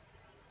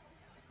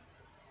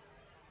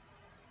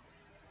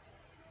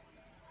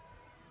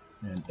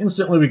 And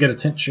instantly we get a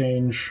tint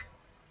change.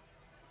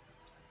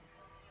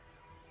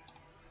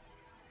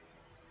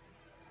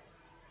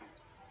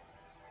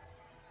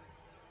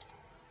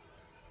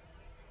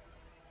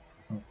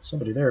 Oh,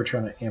 somebody there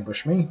trying to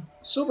ambush me.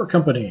 Silver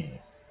Company.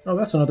 Oh,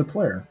 that's another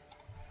player.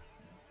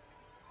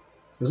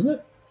 Isn't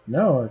it?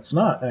 No, it's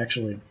not,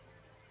 actually.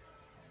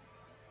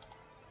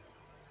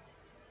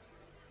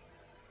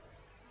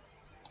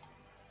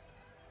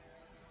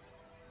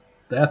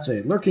 That's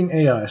a lurking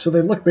AI. So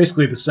they look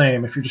basically the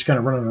same if you're just kind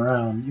of running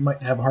around. You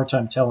might have a hard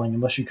time telling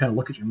unless you kind of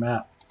look at your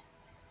map.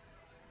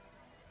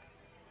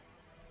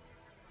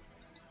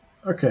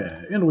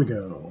 Okay, in we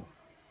go.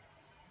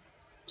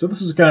 So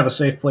this is kind of a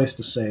safe place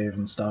to save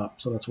and stop,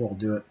 so that's where I'll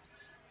do it.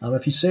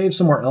 If you save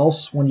somewhere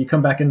else, when you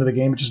come back into the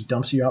game, it just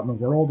dumps you out in the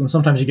world, and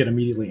sometimes you get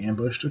immediately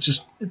ambushed, which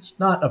is, it's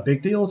not a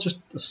big deal, it's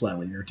just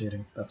slightly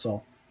irritating, that's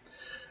all.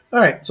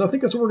 Alright, so I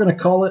think that's what we're going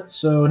to call it.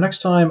 So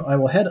next time I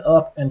will head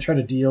up and try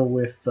to deal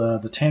with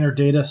the Tanner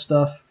data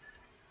stuff.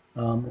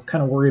 We'll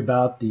kind of worry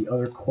about the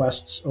other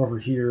quests over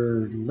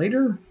here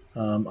later.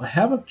 I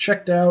haven't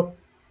checked out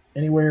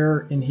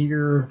anywhere in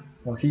here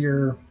or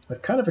here.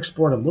 I've kind of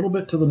explored a little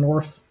bit to the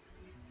north.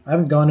 I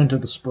haven't gone into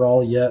the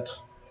sprawl yet.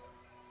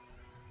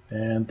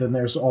 And then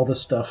there's all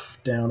this stuff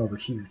down over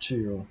here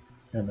too.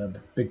 And then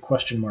the big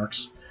question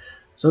marks.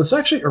 So it's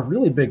actually a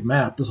really big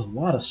map. There's a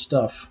lot of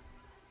stuff.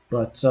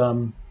 But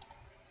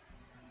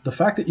the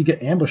fact that you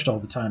get ambushed all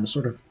the time is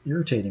sort of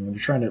irritating when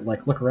you're trying to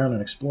like look around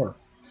and explore.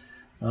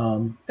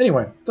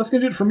 Anyway, that's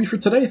going to do it for me for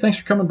today. Thanks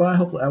for coming by.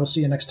 Hopefully I will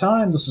see you next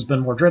time. This has been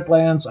more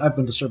Dreadlands. I've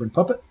been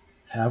DisturbingPuppet.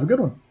 Have a good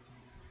one.